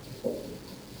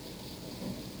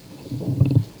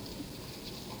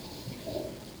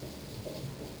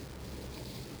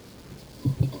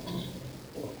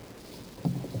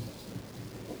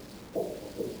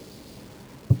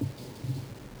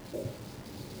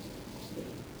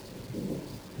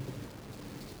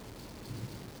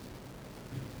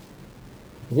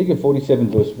 Ezekiel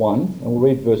 47 verse 1, and we'll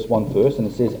read verse 1 first, and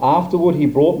it says, "Afterward he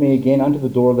brought me again unto the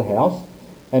door of the house,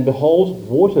 and behold,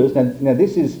 waters..." Now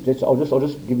this is, I'll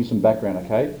just give you some background,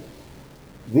 okay?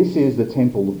 This is the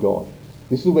temple of God.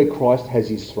 This is where Christ has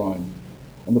his throne.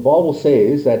 And the Bible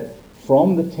says that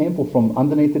from the temple, from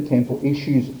underneath the temple,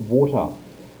 issues water.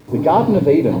 The Garden of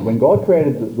Eden, when God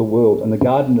created the world and the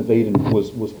Garden of Eden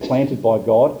was planted by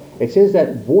God, it says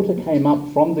that water came up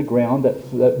from the ground,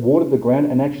 that watered the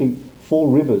ground, and actually 4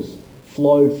 rivers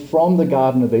flowed from the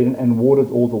Garden of Eden and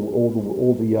watered all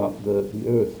the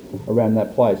earth around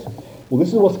that place. Well, this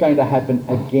is what's going to happen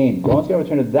again. God's going to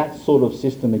return to that sort of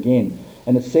system again.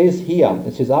 And it says here,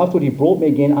 it says, "Afterward he brought me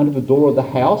again under the door of the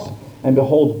house, and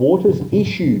behold, waters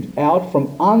issued out from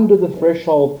under the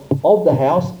threshold of the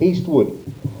house eastward.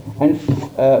 And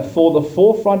for the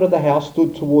forefront of the house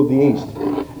stood toward the east.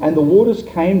 And the waters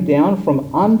came down from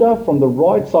the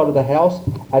right side of the house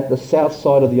at the south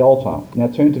side of the altar." Now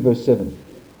turn to verse 7.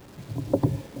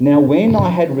 "Now when I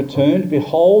had returned,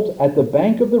 behold, at the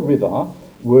bank of the river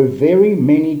were very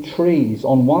many trees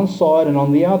on one side and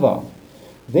on the other.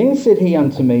 Then said he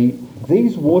unto me,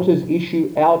 These waters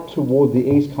issue out toward the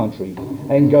east country,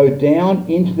 and go down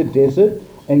into the desert,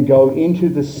 and go into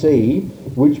the sea,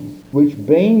 which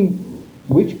being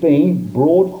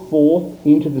brought forth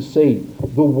into the sea,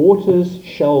 the waters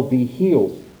shall be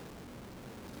healed.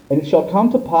 And it shall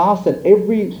come to pass that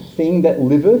everything that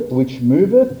liveth, which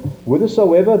moveth,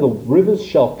 whithersoever the rivers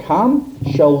shall come,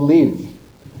 shall live.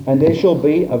 And there shall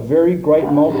be a very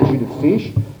great multitude of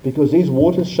fish, because these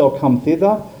waters shall come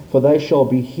thither, for they shall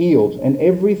be healed, and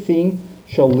everything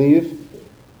shall live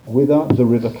whither the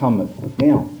river cometh."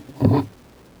 Now,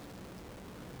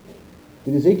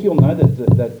 did Ezekiel know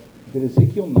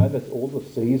that all the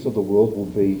seas of the world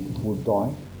will die?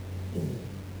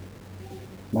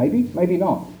 Maybe, maybe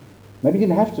not. Maybe he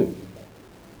didn't have to.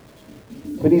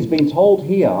 But he's been told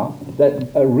here that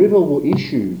a river will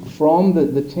issue from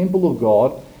the temple of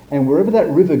God, and wherever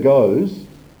that river goes,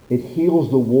 it heals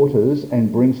the waters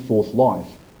and brings forth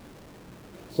life.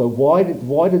 So why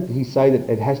did he say that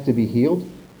it has to be healed?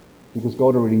 Because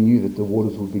God already knew that the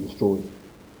waters would be destroyed.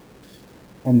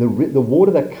 And the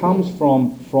water that comes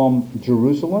from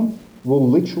Jerusalem will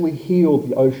literally heal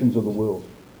the oceans of the world.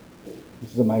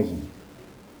 This is amazing.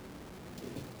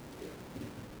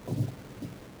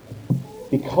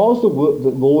 Because the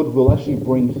Lord will actually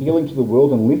bring healing to the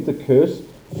world and lift the curse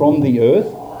from the earth,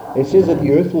 it says that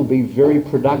the earth will be very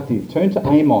productive. Turn to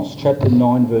Amos chapter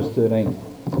 9 verse 13.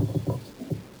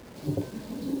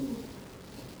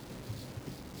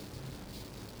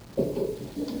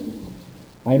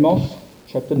 Amos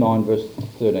chapter 9 verse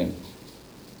 13.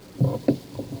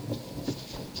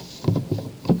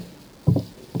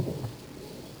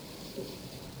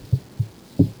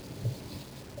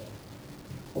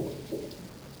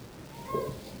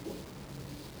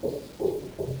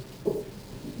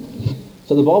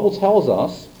 So the Bible tells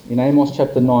us in Amos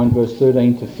chapter 9 verse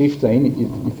 13 to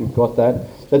 15, if you've got that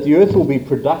the earth will be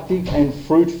productive and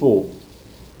fruitful.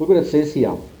 Look what it says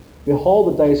here.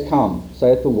 "Behold, the days come,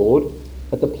 saith the Lord,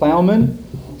 that the ploughman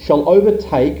shall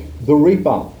overtake the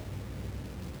reaper."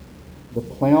 The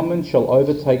ploughman shall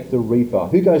overtake the reaper.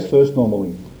 Who goes first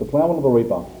normally? The ploughman or the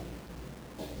reaper?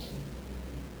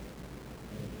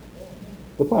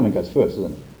 The ploughman goes first,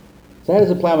 isn't it? So how does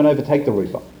the ploughman overtake the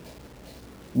reaper?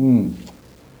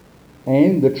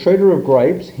 "And the treader of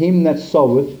grapes, him that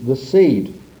soweth the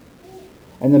seed.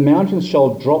 And the mountains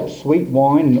shall drop sweet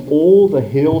wine, and all the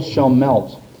hills shall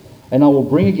melt. And I will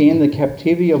bring again the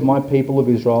captivity of my people of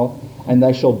Israel, and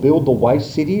they shall build the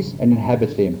waste cities and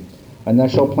inhabit them. And they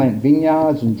shall plant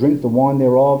vineyards and drink the wine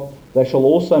thereof. They shall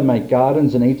also make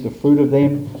gardens and eat the fruit of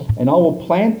them. And I will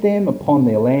plant them upon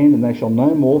their land, and they shall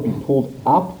no more be pulled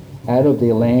up out of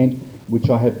their land, which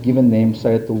I have given them,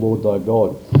 saith the Lord thy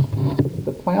God."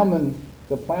 The ploughman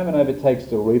overtakes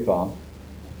the reaper,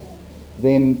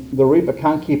 then the reaper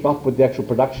can't keep up with the actual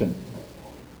production.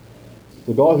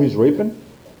 The guy who's reaping,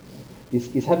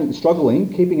 is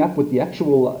struggling keeping up with the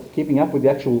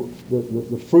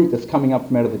fruit that's coming up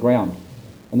from out of the ground,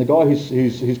 and the guy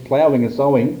who's ploughing and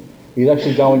sowing is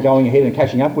actually going ahead and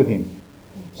catching up with him.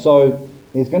 So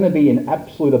there's going to be an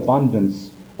absolute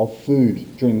abundance of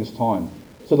food during this time.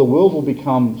 So the world will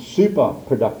become super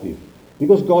productive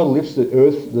because God lifts the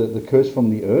earth, the curse from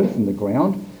the earth and the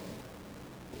ground.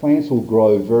 Plants will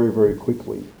grow very, very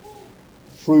quickly.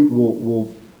 Fruit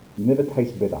will never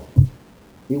taste better.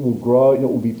 It will grow and it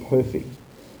will be perfect.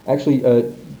 Actually,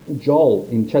 Joel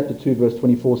in chapter 2 verse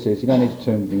 24 says, you don't need to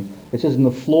turn with me, it says, and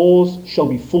the floors shall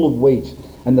be full of wheat,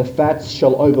 and the fats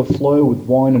shall overflow with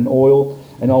wine and oil,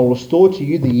 and I will restore to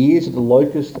you the years that the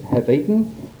locust have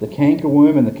eaten, the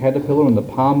cankerworm and the caterpillar and the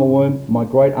palmer worm, my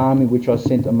great army which I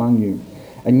sent among you.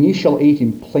 And ye shall eat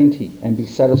in plenty and be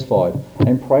satisfied,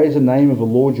 and praise the name of the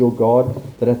Lord your God,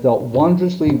 that hath dealt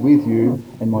wondrously with you,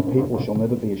 and my people shall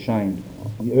never be ashamed.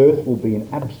 The earth will be in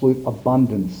absolute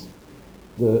abundance.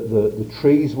 The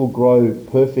trees will grow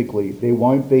perfectly. There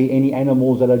won't be any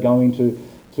animals that are going to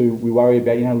we worry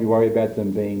about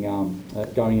them being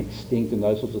going extinct and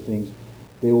those sorts of things.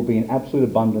 There will be an absolute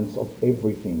abundance of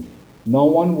everything. No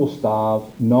one will starve.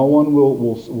 No one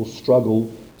will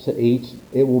struggle to eat.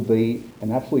 It will be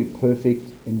an absolutely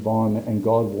perfect environment, and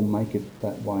God will make it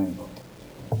that way.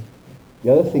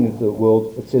 The other thing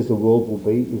that it says the world will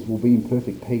be in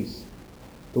perfect peace.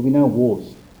 There'll be no wars.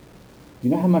 Do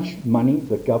you know how much money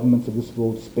the governments of this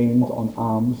world spend on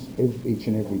arms each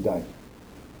and every day?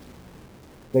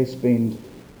 They spend,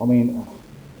 I'm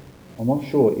not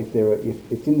sure if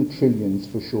it's in the trillions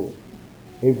for sure.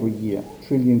 Every year,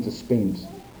 trillions are spent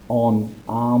on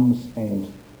arms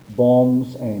and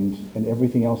bombs and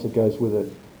everything else that goes with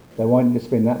it. They won't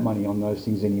spend that money on those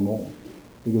things anymore,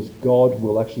 because God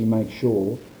will actually make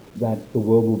sure that the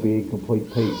world will be in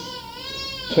complete peace.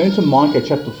 Turn to Micah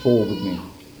chapter 4 with me.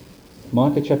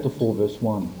 Micah chapter 4 verse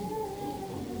 1.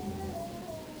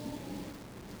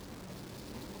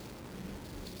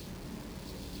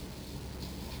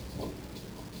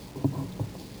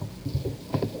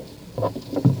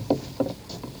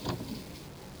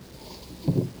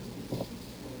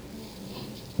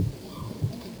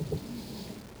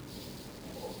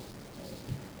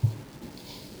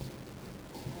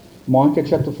 Micah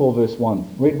chapter 4 verse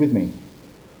 1. Read with me.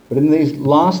 But in these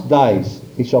last days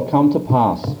it shall come to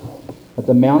pass that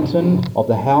the mountain of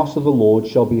the house of the Lord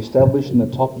shall be established in the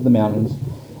top of the mountains,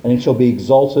 and it shall be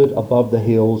exalted above the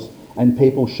hills, and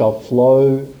people shall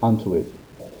flow unto it.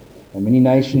 And many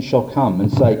nations shall come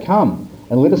and say, Come,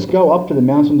 and let us go up to the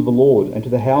mountain of the Lord, and to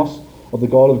the house of the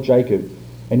God of Jacob.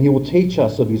 And he will teach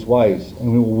us of his ways,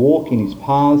 and we will walk in his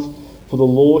paths. For the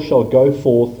law shall go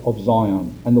forth of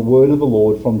Zion, and the word of the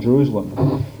Lord from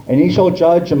Jerusalem. And he shall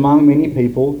judge among many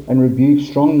people, and rebuke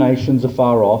strong nations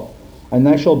afar off. And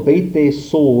they shall beat their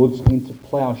swords into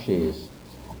plowshares,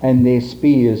 and their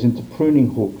spears into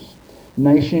pruning hooks.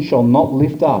 Nation shall not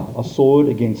lift up a sword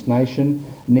against nation,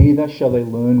 neither shall they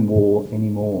learn war any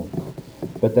more.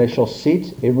 But they shall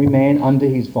sit every man under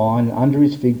his vine and under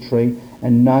his fig tree,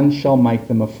 and none shall make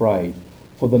them afraid.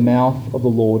 For the mouth of the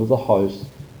Lord of the hosts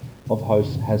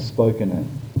has spoken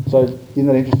it. So isn't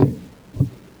that interesting?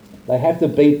 They have to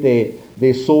beat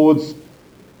their swords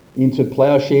into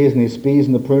plowshares and their spears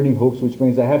into pruning hooks, which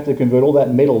means they have to convert all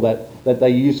that metal that they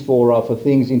use for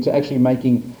things into actually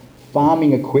making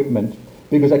farming equipment,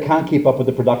 because they can't keep up with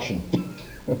the production,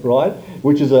 right?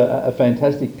 Which is a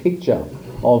fantastic picture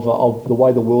of the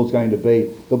way the world's going to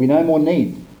be. There'll be no more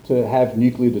need to have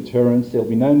nuclear deterrence. There'll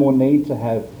be no more need to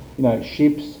have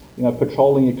ships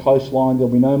patrolling your coastline.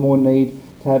 There'll be no more need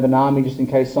to have an army just in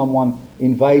case someone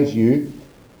invades you.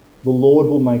 The Lord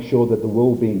will make sure that the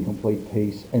world will be in complete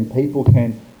peace, and people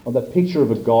can, the picture of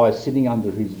a guy sitting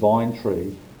under his vine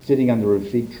tree, sitting under a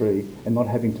fig tree, and not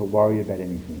having to worry about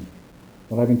anything,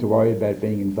 not having to worry about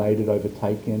being invaded,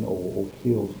 overtaken, or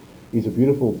killed, is a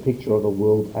beautiful picture of the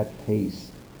world at peace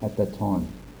at that time.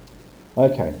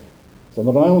 Okay, so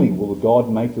not only will God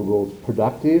make the world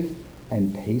productive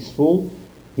and peaceful,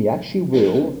 he actually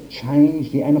will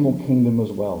change the animal kingdom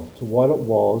as well to what it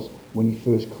was when he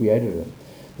first created it.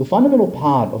 The fundamental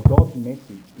part of God's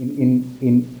message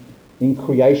in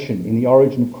creation, in the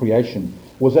origin of creation,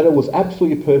 was that it was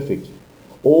absolutely perfect.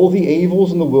 All the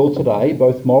evils in the world today,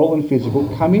 both moral and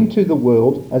physical, come into the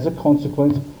world as a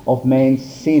consequence of man's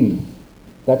sin.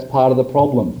 That's part of the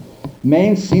problem.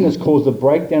 Man's sin has caused a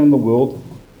breakdown in the world,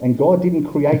 and God didn't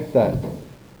create that.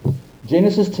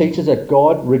 Genesis teaches that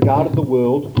God regarded the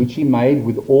world which he made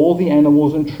with all the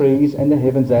animals and trees and the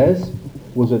heavens as,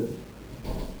 was it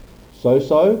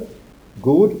so-so,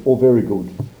 good, or very good?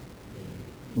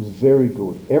 It was very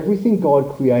good. Everything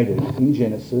God created in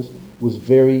Genesis was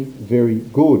very, very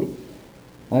good.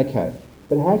 Okay,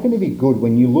 but how can it be good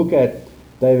when you look at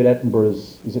David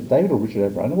Attenborough's, is it David or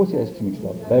Richard Attenborough? I don't know what's his mixed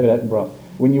up. David Attenborough.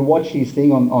 When you watch his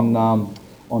thing on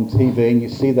TV and you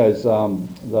see those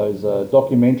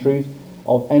documentaries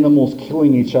of animals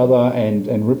killing each other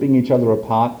and ripping each other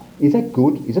apart, is that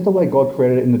good? Is that the way God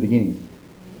created it in the beginning?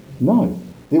 No.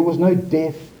 There was no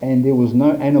death and there was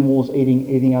no animals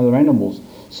eating other animals.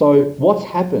 So what's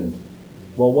happened?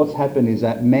 Well, what's happened is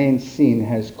that man's sin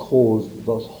has caused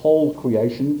this whole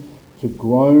creation to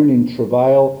groan in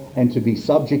travail and to be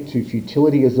subject to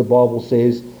futility, as the Bible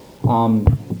says, and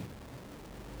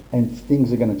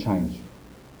things are going to change.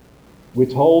 We're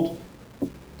told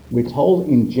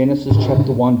in Genesis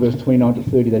chapter 1, verse 29 to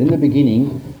 30, that in the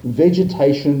beginning,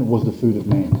 vegetation was the food of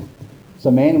man. So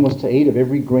man was to eat of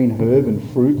every green herb and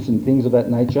fruits and things of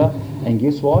that nature. And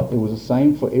guess what? It was the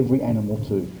same for every animal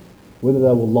too. Whether they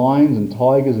were lions and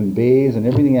tigers and bears and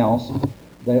everything else,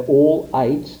 they all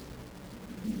ate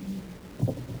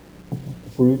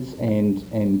fruits and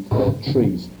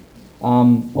trees.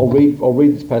 I'll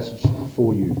read this passage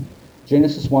for you.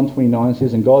 Genesis 1:29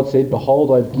 says, "And God said,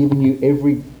 Behold, I have given you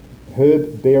every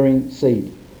herb-bearing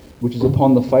seed, which is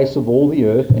upon the face of all the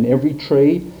earth, and every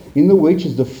tree in the which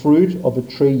is the fruit of a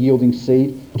tree yielding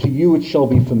seed, to you it shall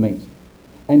be for meat.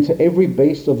 And to every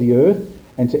beast of the earth,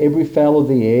 and to every fowl of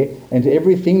the air, and to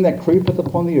everything that creepeth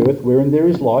upon the earth, wherein there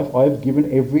is life, I have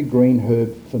given every green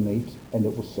herb for meat." And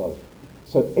it was so.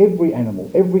 So every animal,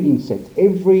 every insect,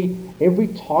 every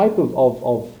type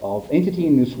of entity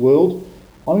in this world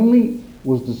only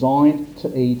was designed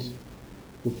to eat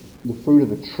the fruit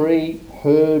of a tree,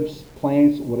 herbs,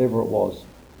 plants, whatever it was.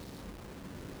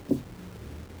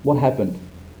 What happened?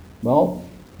 Well,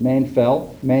 man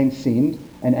fell, man sinned,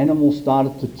 and animals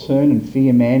started to turn and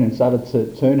fear man and started to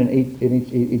turn and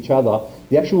eat each other.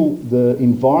 The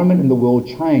environment in the world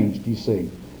changed, you see.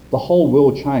 The whole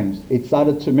world changed. It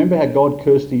started to, remember how God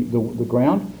cursed the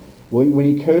ground? Well, when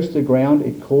he cursed the ground,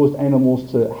 it caused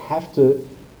animals to have to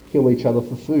kill each other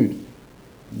for food.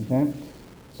 Okay?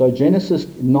 So Genesis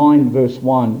 9 verse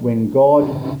 1, when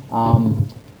God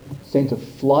sent a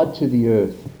flood to the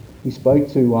earth, he spoke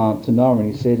to Noah and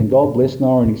he said, "And God blessed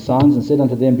Noah and his sons and said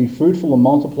unto them, Be fruitful and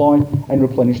multiply and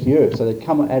replenish the earth." So they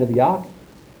come out of the ark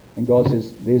and God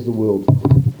says, "There's the world.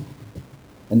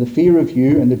 And the fear of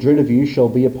you and the dread of you shall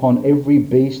be upon every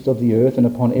beast of the earth and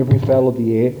upon every fowl of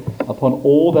the air, upon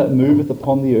all that moveth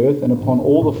upon the earth and upon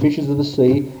all the fishes of the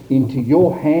sea. Into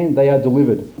your hand they are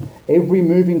delivered. Every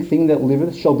moving thing that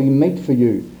liveth shall be meat for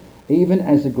you. Even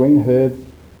as the green herb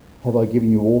have I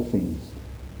given you all things."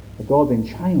 But God then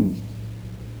changed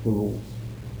the rules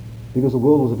because the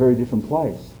world was a very different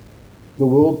place. The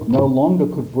world no longer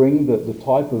could bring the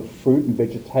type of fruit and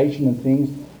vegetation and things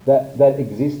that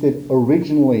existed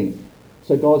originally.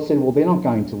 So God said, well, they're not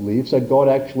going to live. So God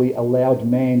actually allowed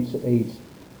man to eat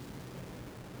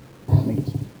meat.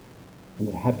 And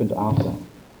it happened after.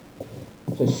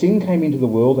 So sin came into the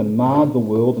world and marred the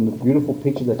world and the beautiful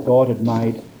picture that God had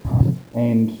made.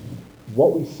 And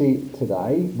what we see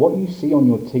today, what you see on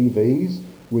your TVs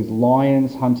with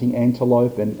lions hunting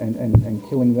antelope and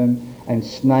killing them, and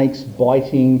snakes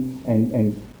biting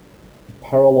and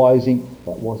paralysing,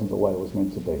 that wasn't the way it was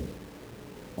meant to be.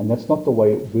 And that's not the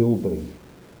way it will be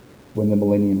when the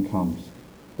millennium comes.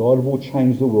 God will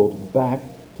change the world back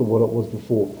to what it was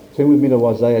before. Turn with me to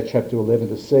Isaiah chapter 11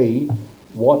 to see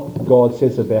what God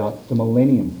says about the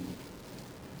millennium.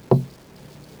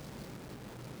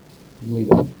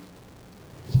 Leader.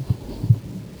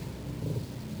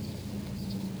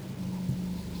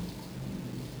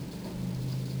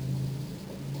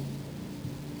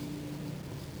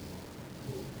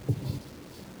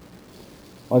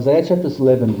 Isaiah chapter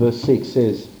 11 verse 6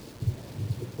 says,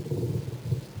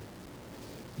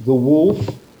 "The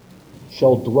wolf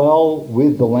shall dwell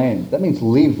with the lamb." That means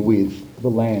live with the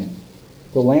lamb.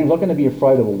 The lamb's not going to be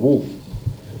afraid of a wolf.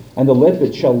 "And the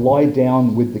leopard shall lie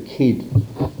down with the kid,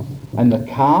 and the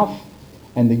calf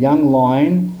and the young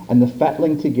lion and the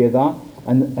fatling together,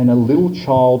 and a little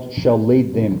child shall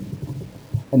lead them.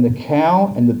 And the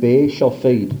cow and the bear shall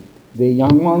feed. Their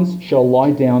young ones shall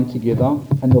lie down together,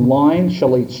 and the lion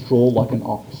shall eat straw like an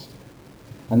ox.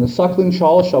 And the suckling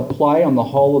child shall play on the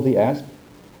hole of the asp,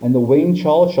 and the weaned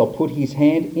child shall put his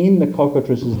hand in the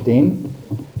cockatrice's den.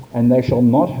 And they shall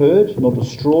not hurt nor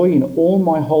destroy in all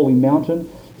my holy mountain,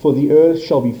 for the earth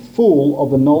shall be full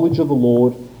of the knowledge of the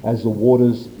Lord as the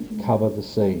waters cover the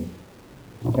sea."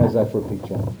 How's that for a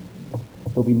picture?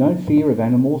 There'll be no fear of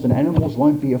animals, and animals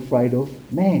won't be afraid of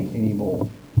man anymore.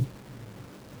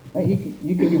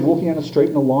 You could be walking down the street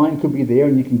and a lion could be there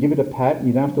and you can give it a pat and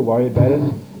you don't have to worry about it.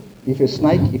 If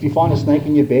you find a snake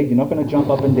in your bed, you're not going to jump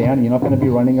up and down, you're not going to be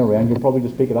running around, you'll probably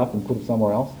just pick it up and put it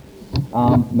somewhere else.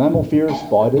 No more fear of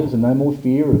spiders, and no more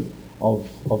fear of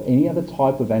any other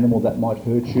type of animal that might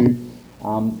hurt you.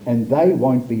 And they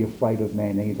won't be afraid of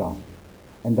man either.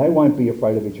 And they won't be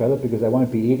afraid of each other because they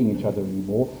won't be eating each other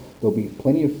anymore. There'll be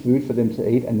plenty of food for them to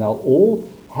eat, and they'll all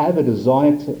have a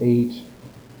desire to eat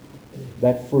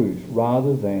that fruit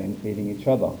rather than eating each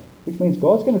other. Which means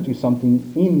God's going to do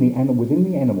something in the animal, within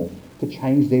the animal, to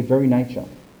change their very nature,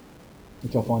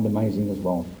 which I find amazing as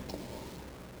well.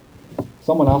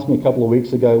 Someone asked me a couple of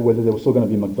weeks ago whether there was still going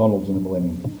to be McDonald's in the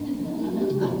millennium.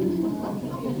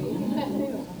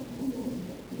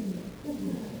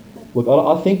 Look,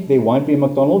 I think there won't be a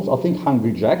McDonald's. I think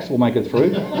Hungry Jack's will make it through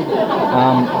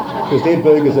because their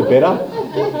burgers are better.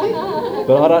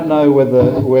 But I don't know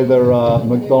whether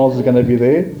McDonald's is going to be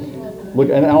there. Look,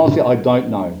 and honestly, I don't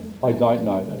know.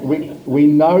 We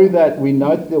know that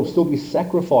there will still be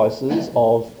sacrifices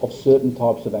of certain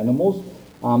types of animals.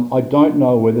 I don't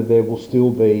know whether there will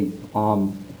still be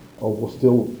or will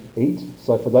still eat.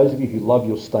 So for those of you who love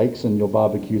your steaks and your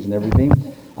barbecues and everything,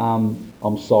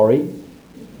 I'm sorry.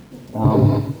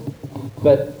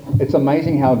 But it's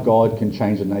amazing how God can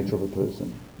change the nature of a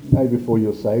person. You know, before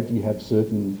you're saved, you have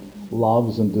certain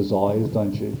loves and desires,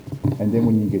 don't you? And then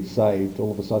when you get saved,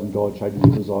 all of a sudden God changes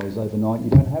your desires overnight. You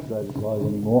don't have those desires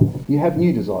anymore. You have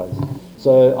new desires.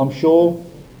 So I'm sure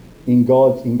in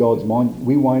God's mind,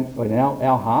 we won't, in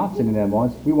our hearts and in our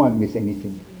minds, we won't miss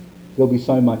anything. There'll be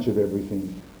so much of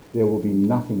everything. There will be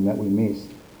nothing that we miss.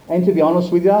 And to be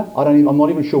honest with you, I'm not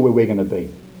even sure where we're going to be.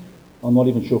 I'm not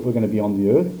even sure if we're going to be on the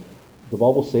earth. The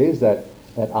Bible says that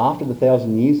after the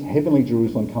 1,000 years, heavenly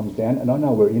Jerusalem comes down, and I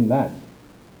know we're in that.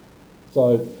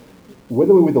 So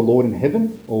whether we're with the Lord in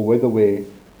heaven, or whether we're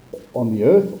on the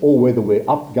earth, or whether we're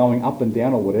going up and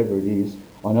down, or whatever it is,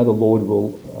 I know the Lord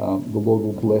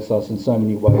will bless us in so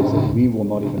many ways that we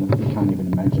can't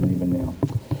even imagine even now.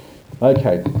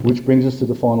 Okay, which brings us to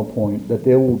the final point, that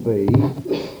there will be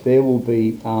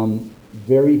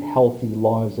very healthy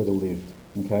lives that are lived.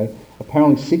 Okay,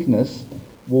 apparently sickness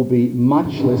will be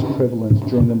much less prevalent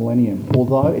during the millennium,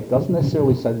 although it doesn't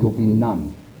necessarily say there will be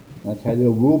none. Okay,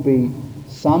 there will be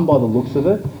some by the looks of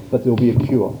it, but there will be a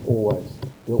cure always.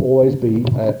 There will always be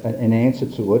an answer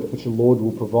to it, which the Lord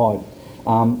will provide.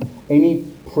 Any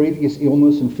previous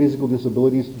illness and physical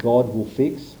disabilities, God will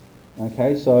fix.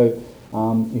 Okay, so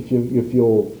if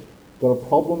you've got a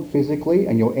problem physically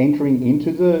and you're entering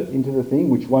into the thing,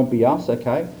 which won't be us,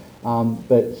 okay.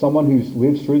 But someone who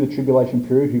lives through the tribulation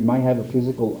period, who may have a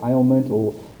physical ailment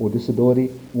or disability,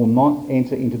 will not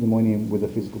enter into the millennium with a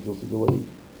physical disability.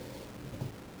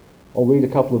 I'll read a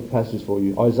couple of passages for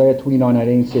you. Isaiah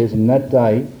 29:18 says, "In that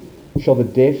day shall the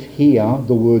deaf hear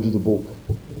the words of the book,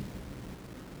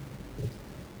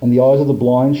 and the eyes of the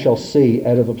blind shall see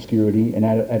out of obscurity and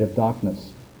out of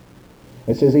darkness."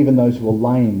 It says even those who are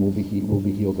lame will be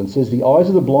healed. And it says, "The eyes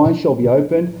of the blind shall be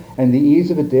opened, and the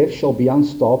ears of the deaf shall be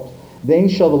unstopped. Then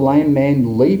shall the lame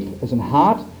man leap as an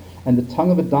hart, and the tongue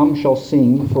of a dumb shall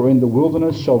sing, for in the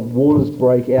wilderness shall waters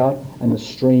break out, and the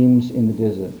streams in the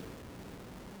desert."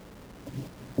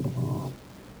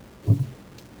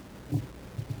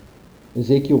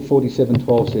 Ezekiel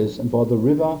 47:12 says, "And by the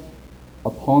river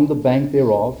upon the bank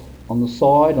thereof, on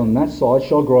that side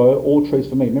shall grow all trees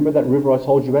for me." Remember that river I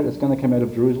told you about that's going to come out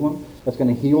of Jerusalem? That's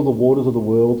going to heal the waters of the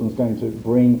world and it's going to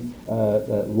bring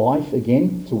life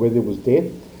again to where there was death.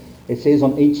 It says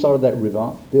on each side of that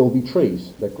river there will be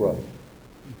trees that grow.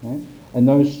 Okay? And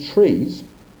those trees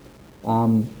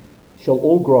shall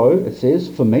all grow, it says,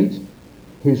 for meat,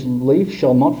 whose leaf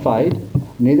shall not fade,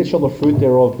 neither shall the fruit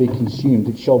thereof be consumed.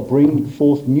 It shall bring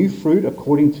forth new fruit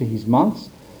according to his months,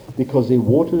 because the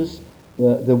waters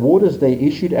they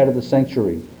issued out of the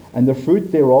sanctuary, and the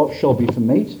fruit thereof shall be for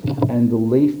meat, and the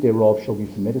leaf thereof shall be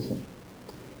for medicine.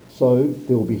 So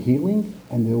there will be healing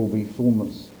and there will be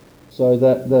fullness. So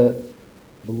that the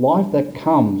life that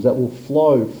comes, that will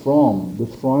flow from the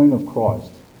throne of Christ,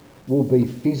 will be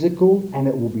physical and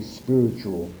it will be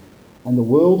spiritual. And the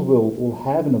world will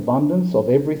have an abundance of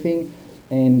everything.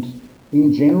 And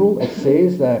in general, it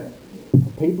says that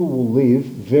people will live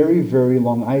very, very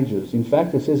long ages. In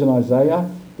fact, it says in Isaiah,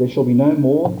 there shall be no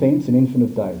more thence in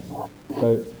infinite days.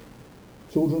 So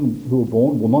children who are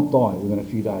born will not die within a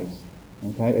few days.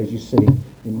 Okay, as you see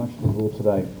in much of the world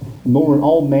today. Nor an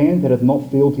old man that hath not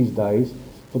filled his days,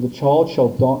 for the child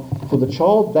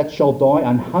that shall die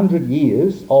 100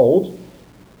 years old,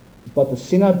 but the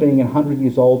sinner being 100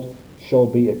 years old shall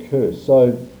be accursed.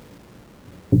 So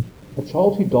a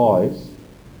child who dies,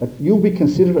 you'll be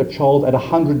considered a child at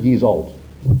 100 years old.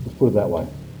 Let's put it that way.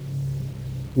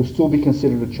 You'll still be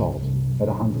considered a child at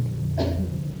 100.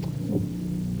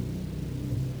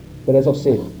 But as I've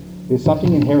said, there's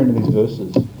something inherent in these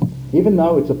verses. Even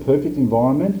though it's a perfect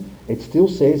environment, it still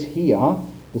says here,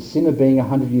 the sinner being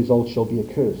 100 years old shall be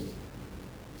accursed.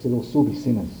 So there'll still be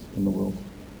sinners in the world.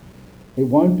 It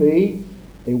won't be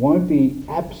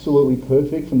absolutely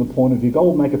perfect from the point of view. God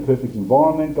will make a perfect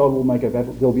environment.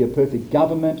 There'll be a perfect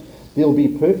government. There'll be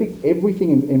perfect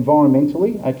everything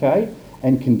environmentally, okay,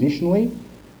 and conditionally.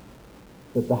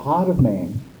 But the heart of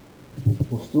man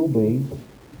will still be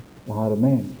the heart of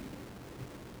man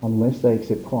unless they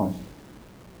accept Christ.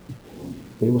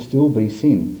 There will still be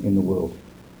sin in the world.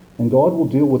 And God will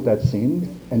deal with that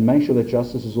sin and make sure that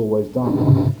justice is always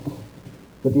done.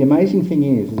 But the amazing thing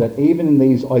is that even in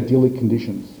these idyllic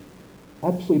conditions,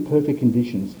 absolutely perfect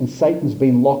conditions, and Satan's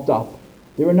been locked up,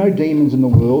 there are no demons in the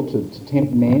world to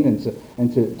tempt men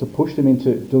and to push them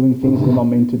into doing things they're not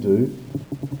meant to do.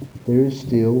 There is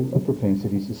still a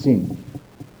propensity to sin.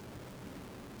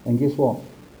 And guess what?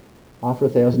 After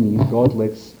 1,000 years, God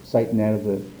lets Satan out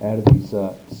of his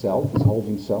cell, his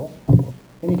holding cell,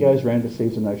 and he goes around and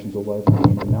deceives the nations all over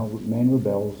again, and now man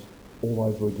rebels all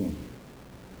over again.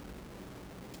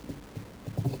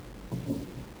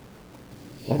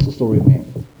 That's the story of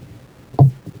man.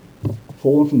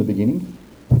 Fallen from the beginning,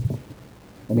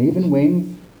 and even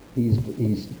when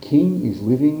his king is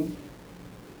living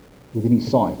within his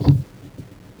sight,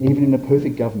 even in a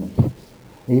perfect government,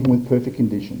 even with perfect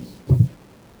conditions,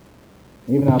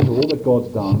 even after all that God's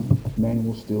done, man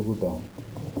will still rebel.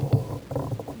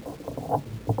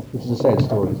 Which is a sad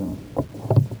story, isn't it?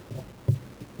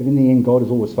 But in the end, God is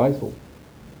always faithful.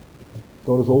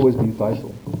 God has always been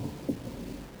faithful.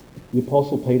 The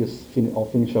Apostle Peter, I'll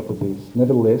finish up with this.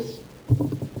 Nevertheless,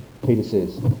 Peter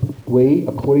says, we,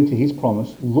 according to his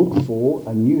promise, look for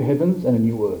a new heavens and a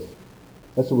new earth.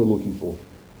 That's what we're looking for.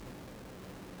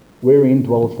 Wherein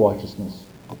dwelleth righteousness.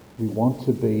 We want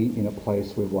to be in a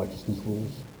place where righteousness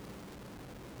rules.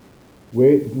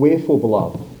 Wherefore,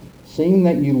 beloved, seeing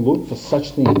that you look for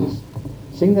such things,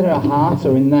 seeing that our hearts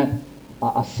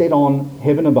are set on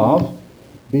heaven above,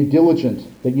 be diligent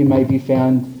that you may be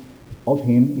found of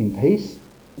him in peace,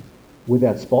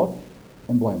 without spot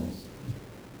and blameless.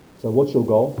 So what's your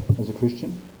goal as a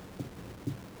Christian?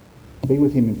 Be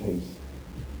with him in peace.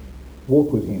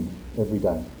 Walk with him every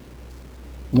day.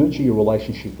 Nurture your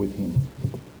relationship with him.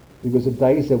 Because the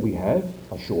days that we have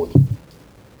are short.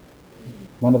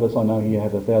 None of us, I know here,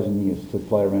 have 1,000 years to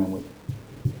play around with.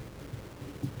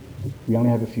 We only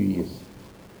have a few years.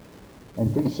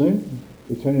 And pretty soon,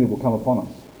 eternity will come upon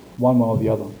us, one way or the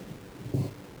other.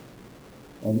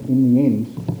 And in the end,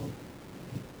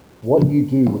 what you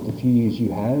do with the few years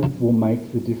you have will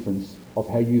make the difference of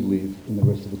how you live in the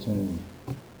rest of eternity.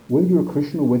 Whether you're a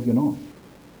Christian or whether you're not.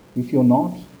 If you're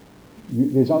not,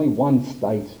 there's only one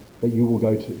state that you will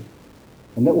go to.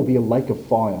 And that will be a lake of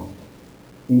fire,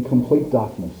 in complete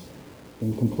darkness,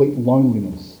 in complete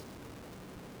loneliness,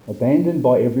 abandoned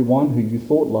by everyone who you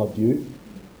thought loved you,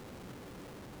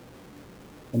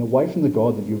 and away from the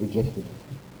God that you rejected.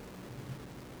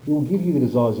 He will give you the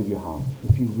desires of your heart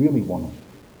if you really want it.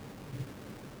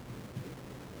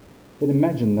 But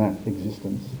imagine that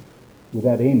existence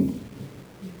without end.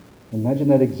 Imagine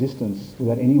that existence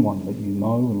without anyone that you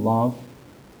know and love.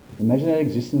 Imagine that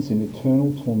existence in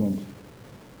eternal torment,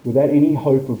 without any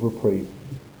hope of reprieve,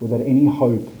 without any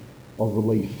hope of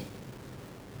relief.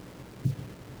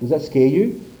 Does that scare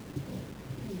you?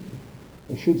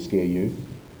 It should scare you.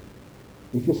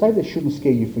 If you say that shouldn't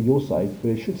scare you for your sake, but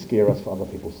it should scare us for other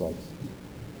people's sakes.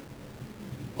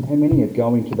 How many are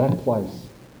going to that place,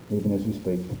 even as we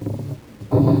speak?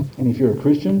 And if you're a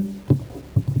Christian,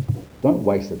 don't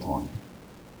waste the time.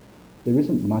 There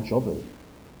isn't much of it.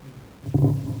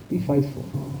 Be faithful.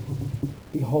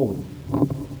 Be holy.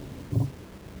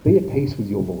 Be at peace with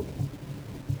your Lord.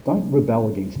 Don't rebel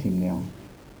against him now.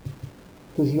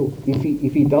 Because if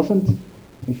he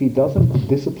doesn't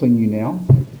discipline you now,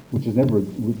 which is never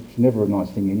a nice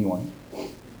thing anyway,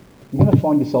 you're going to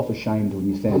find yourself ashamed when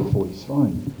you stand before his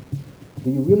throne. Do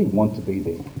you really want to be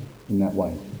there in that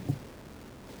way?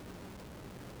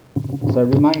 So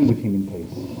remain with him in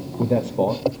peace, without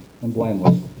spot and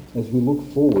blameless, as we look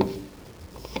forward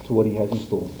to what he has in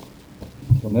store.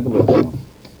 He'll never let us down.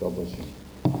 God bless you.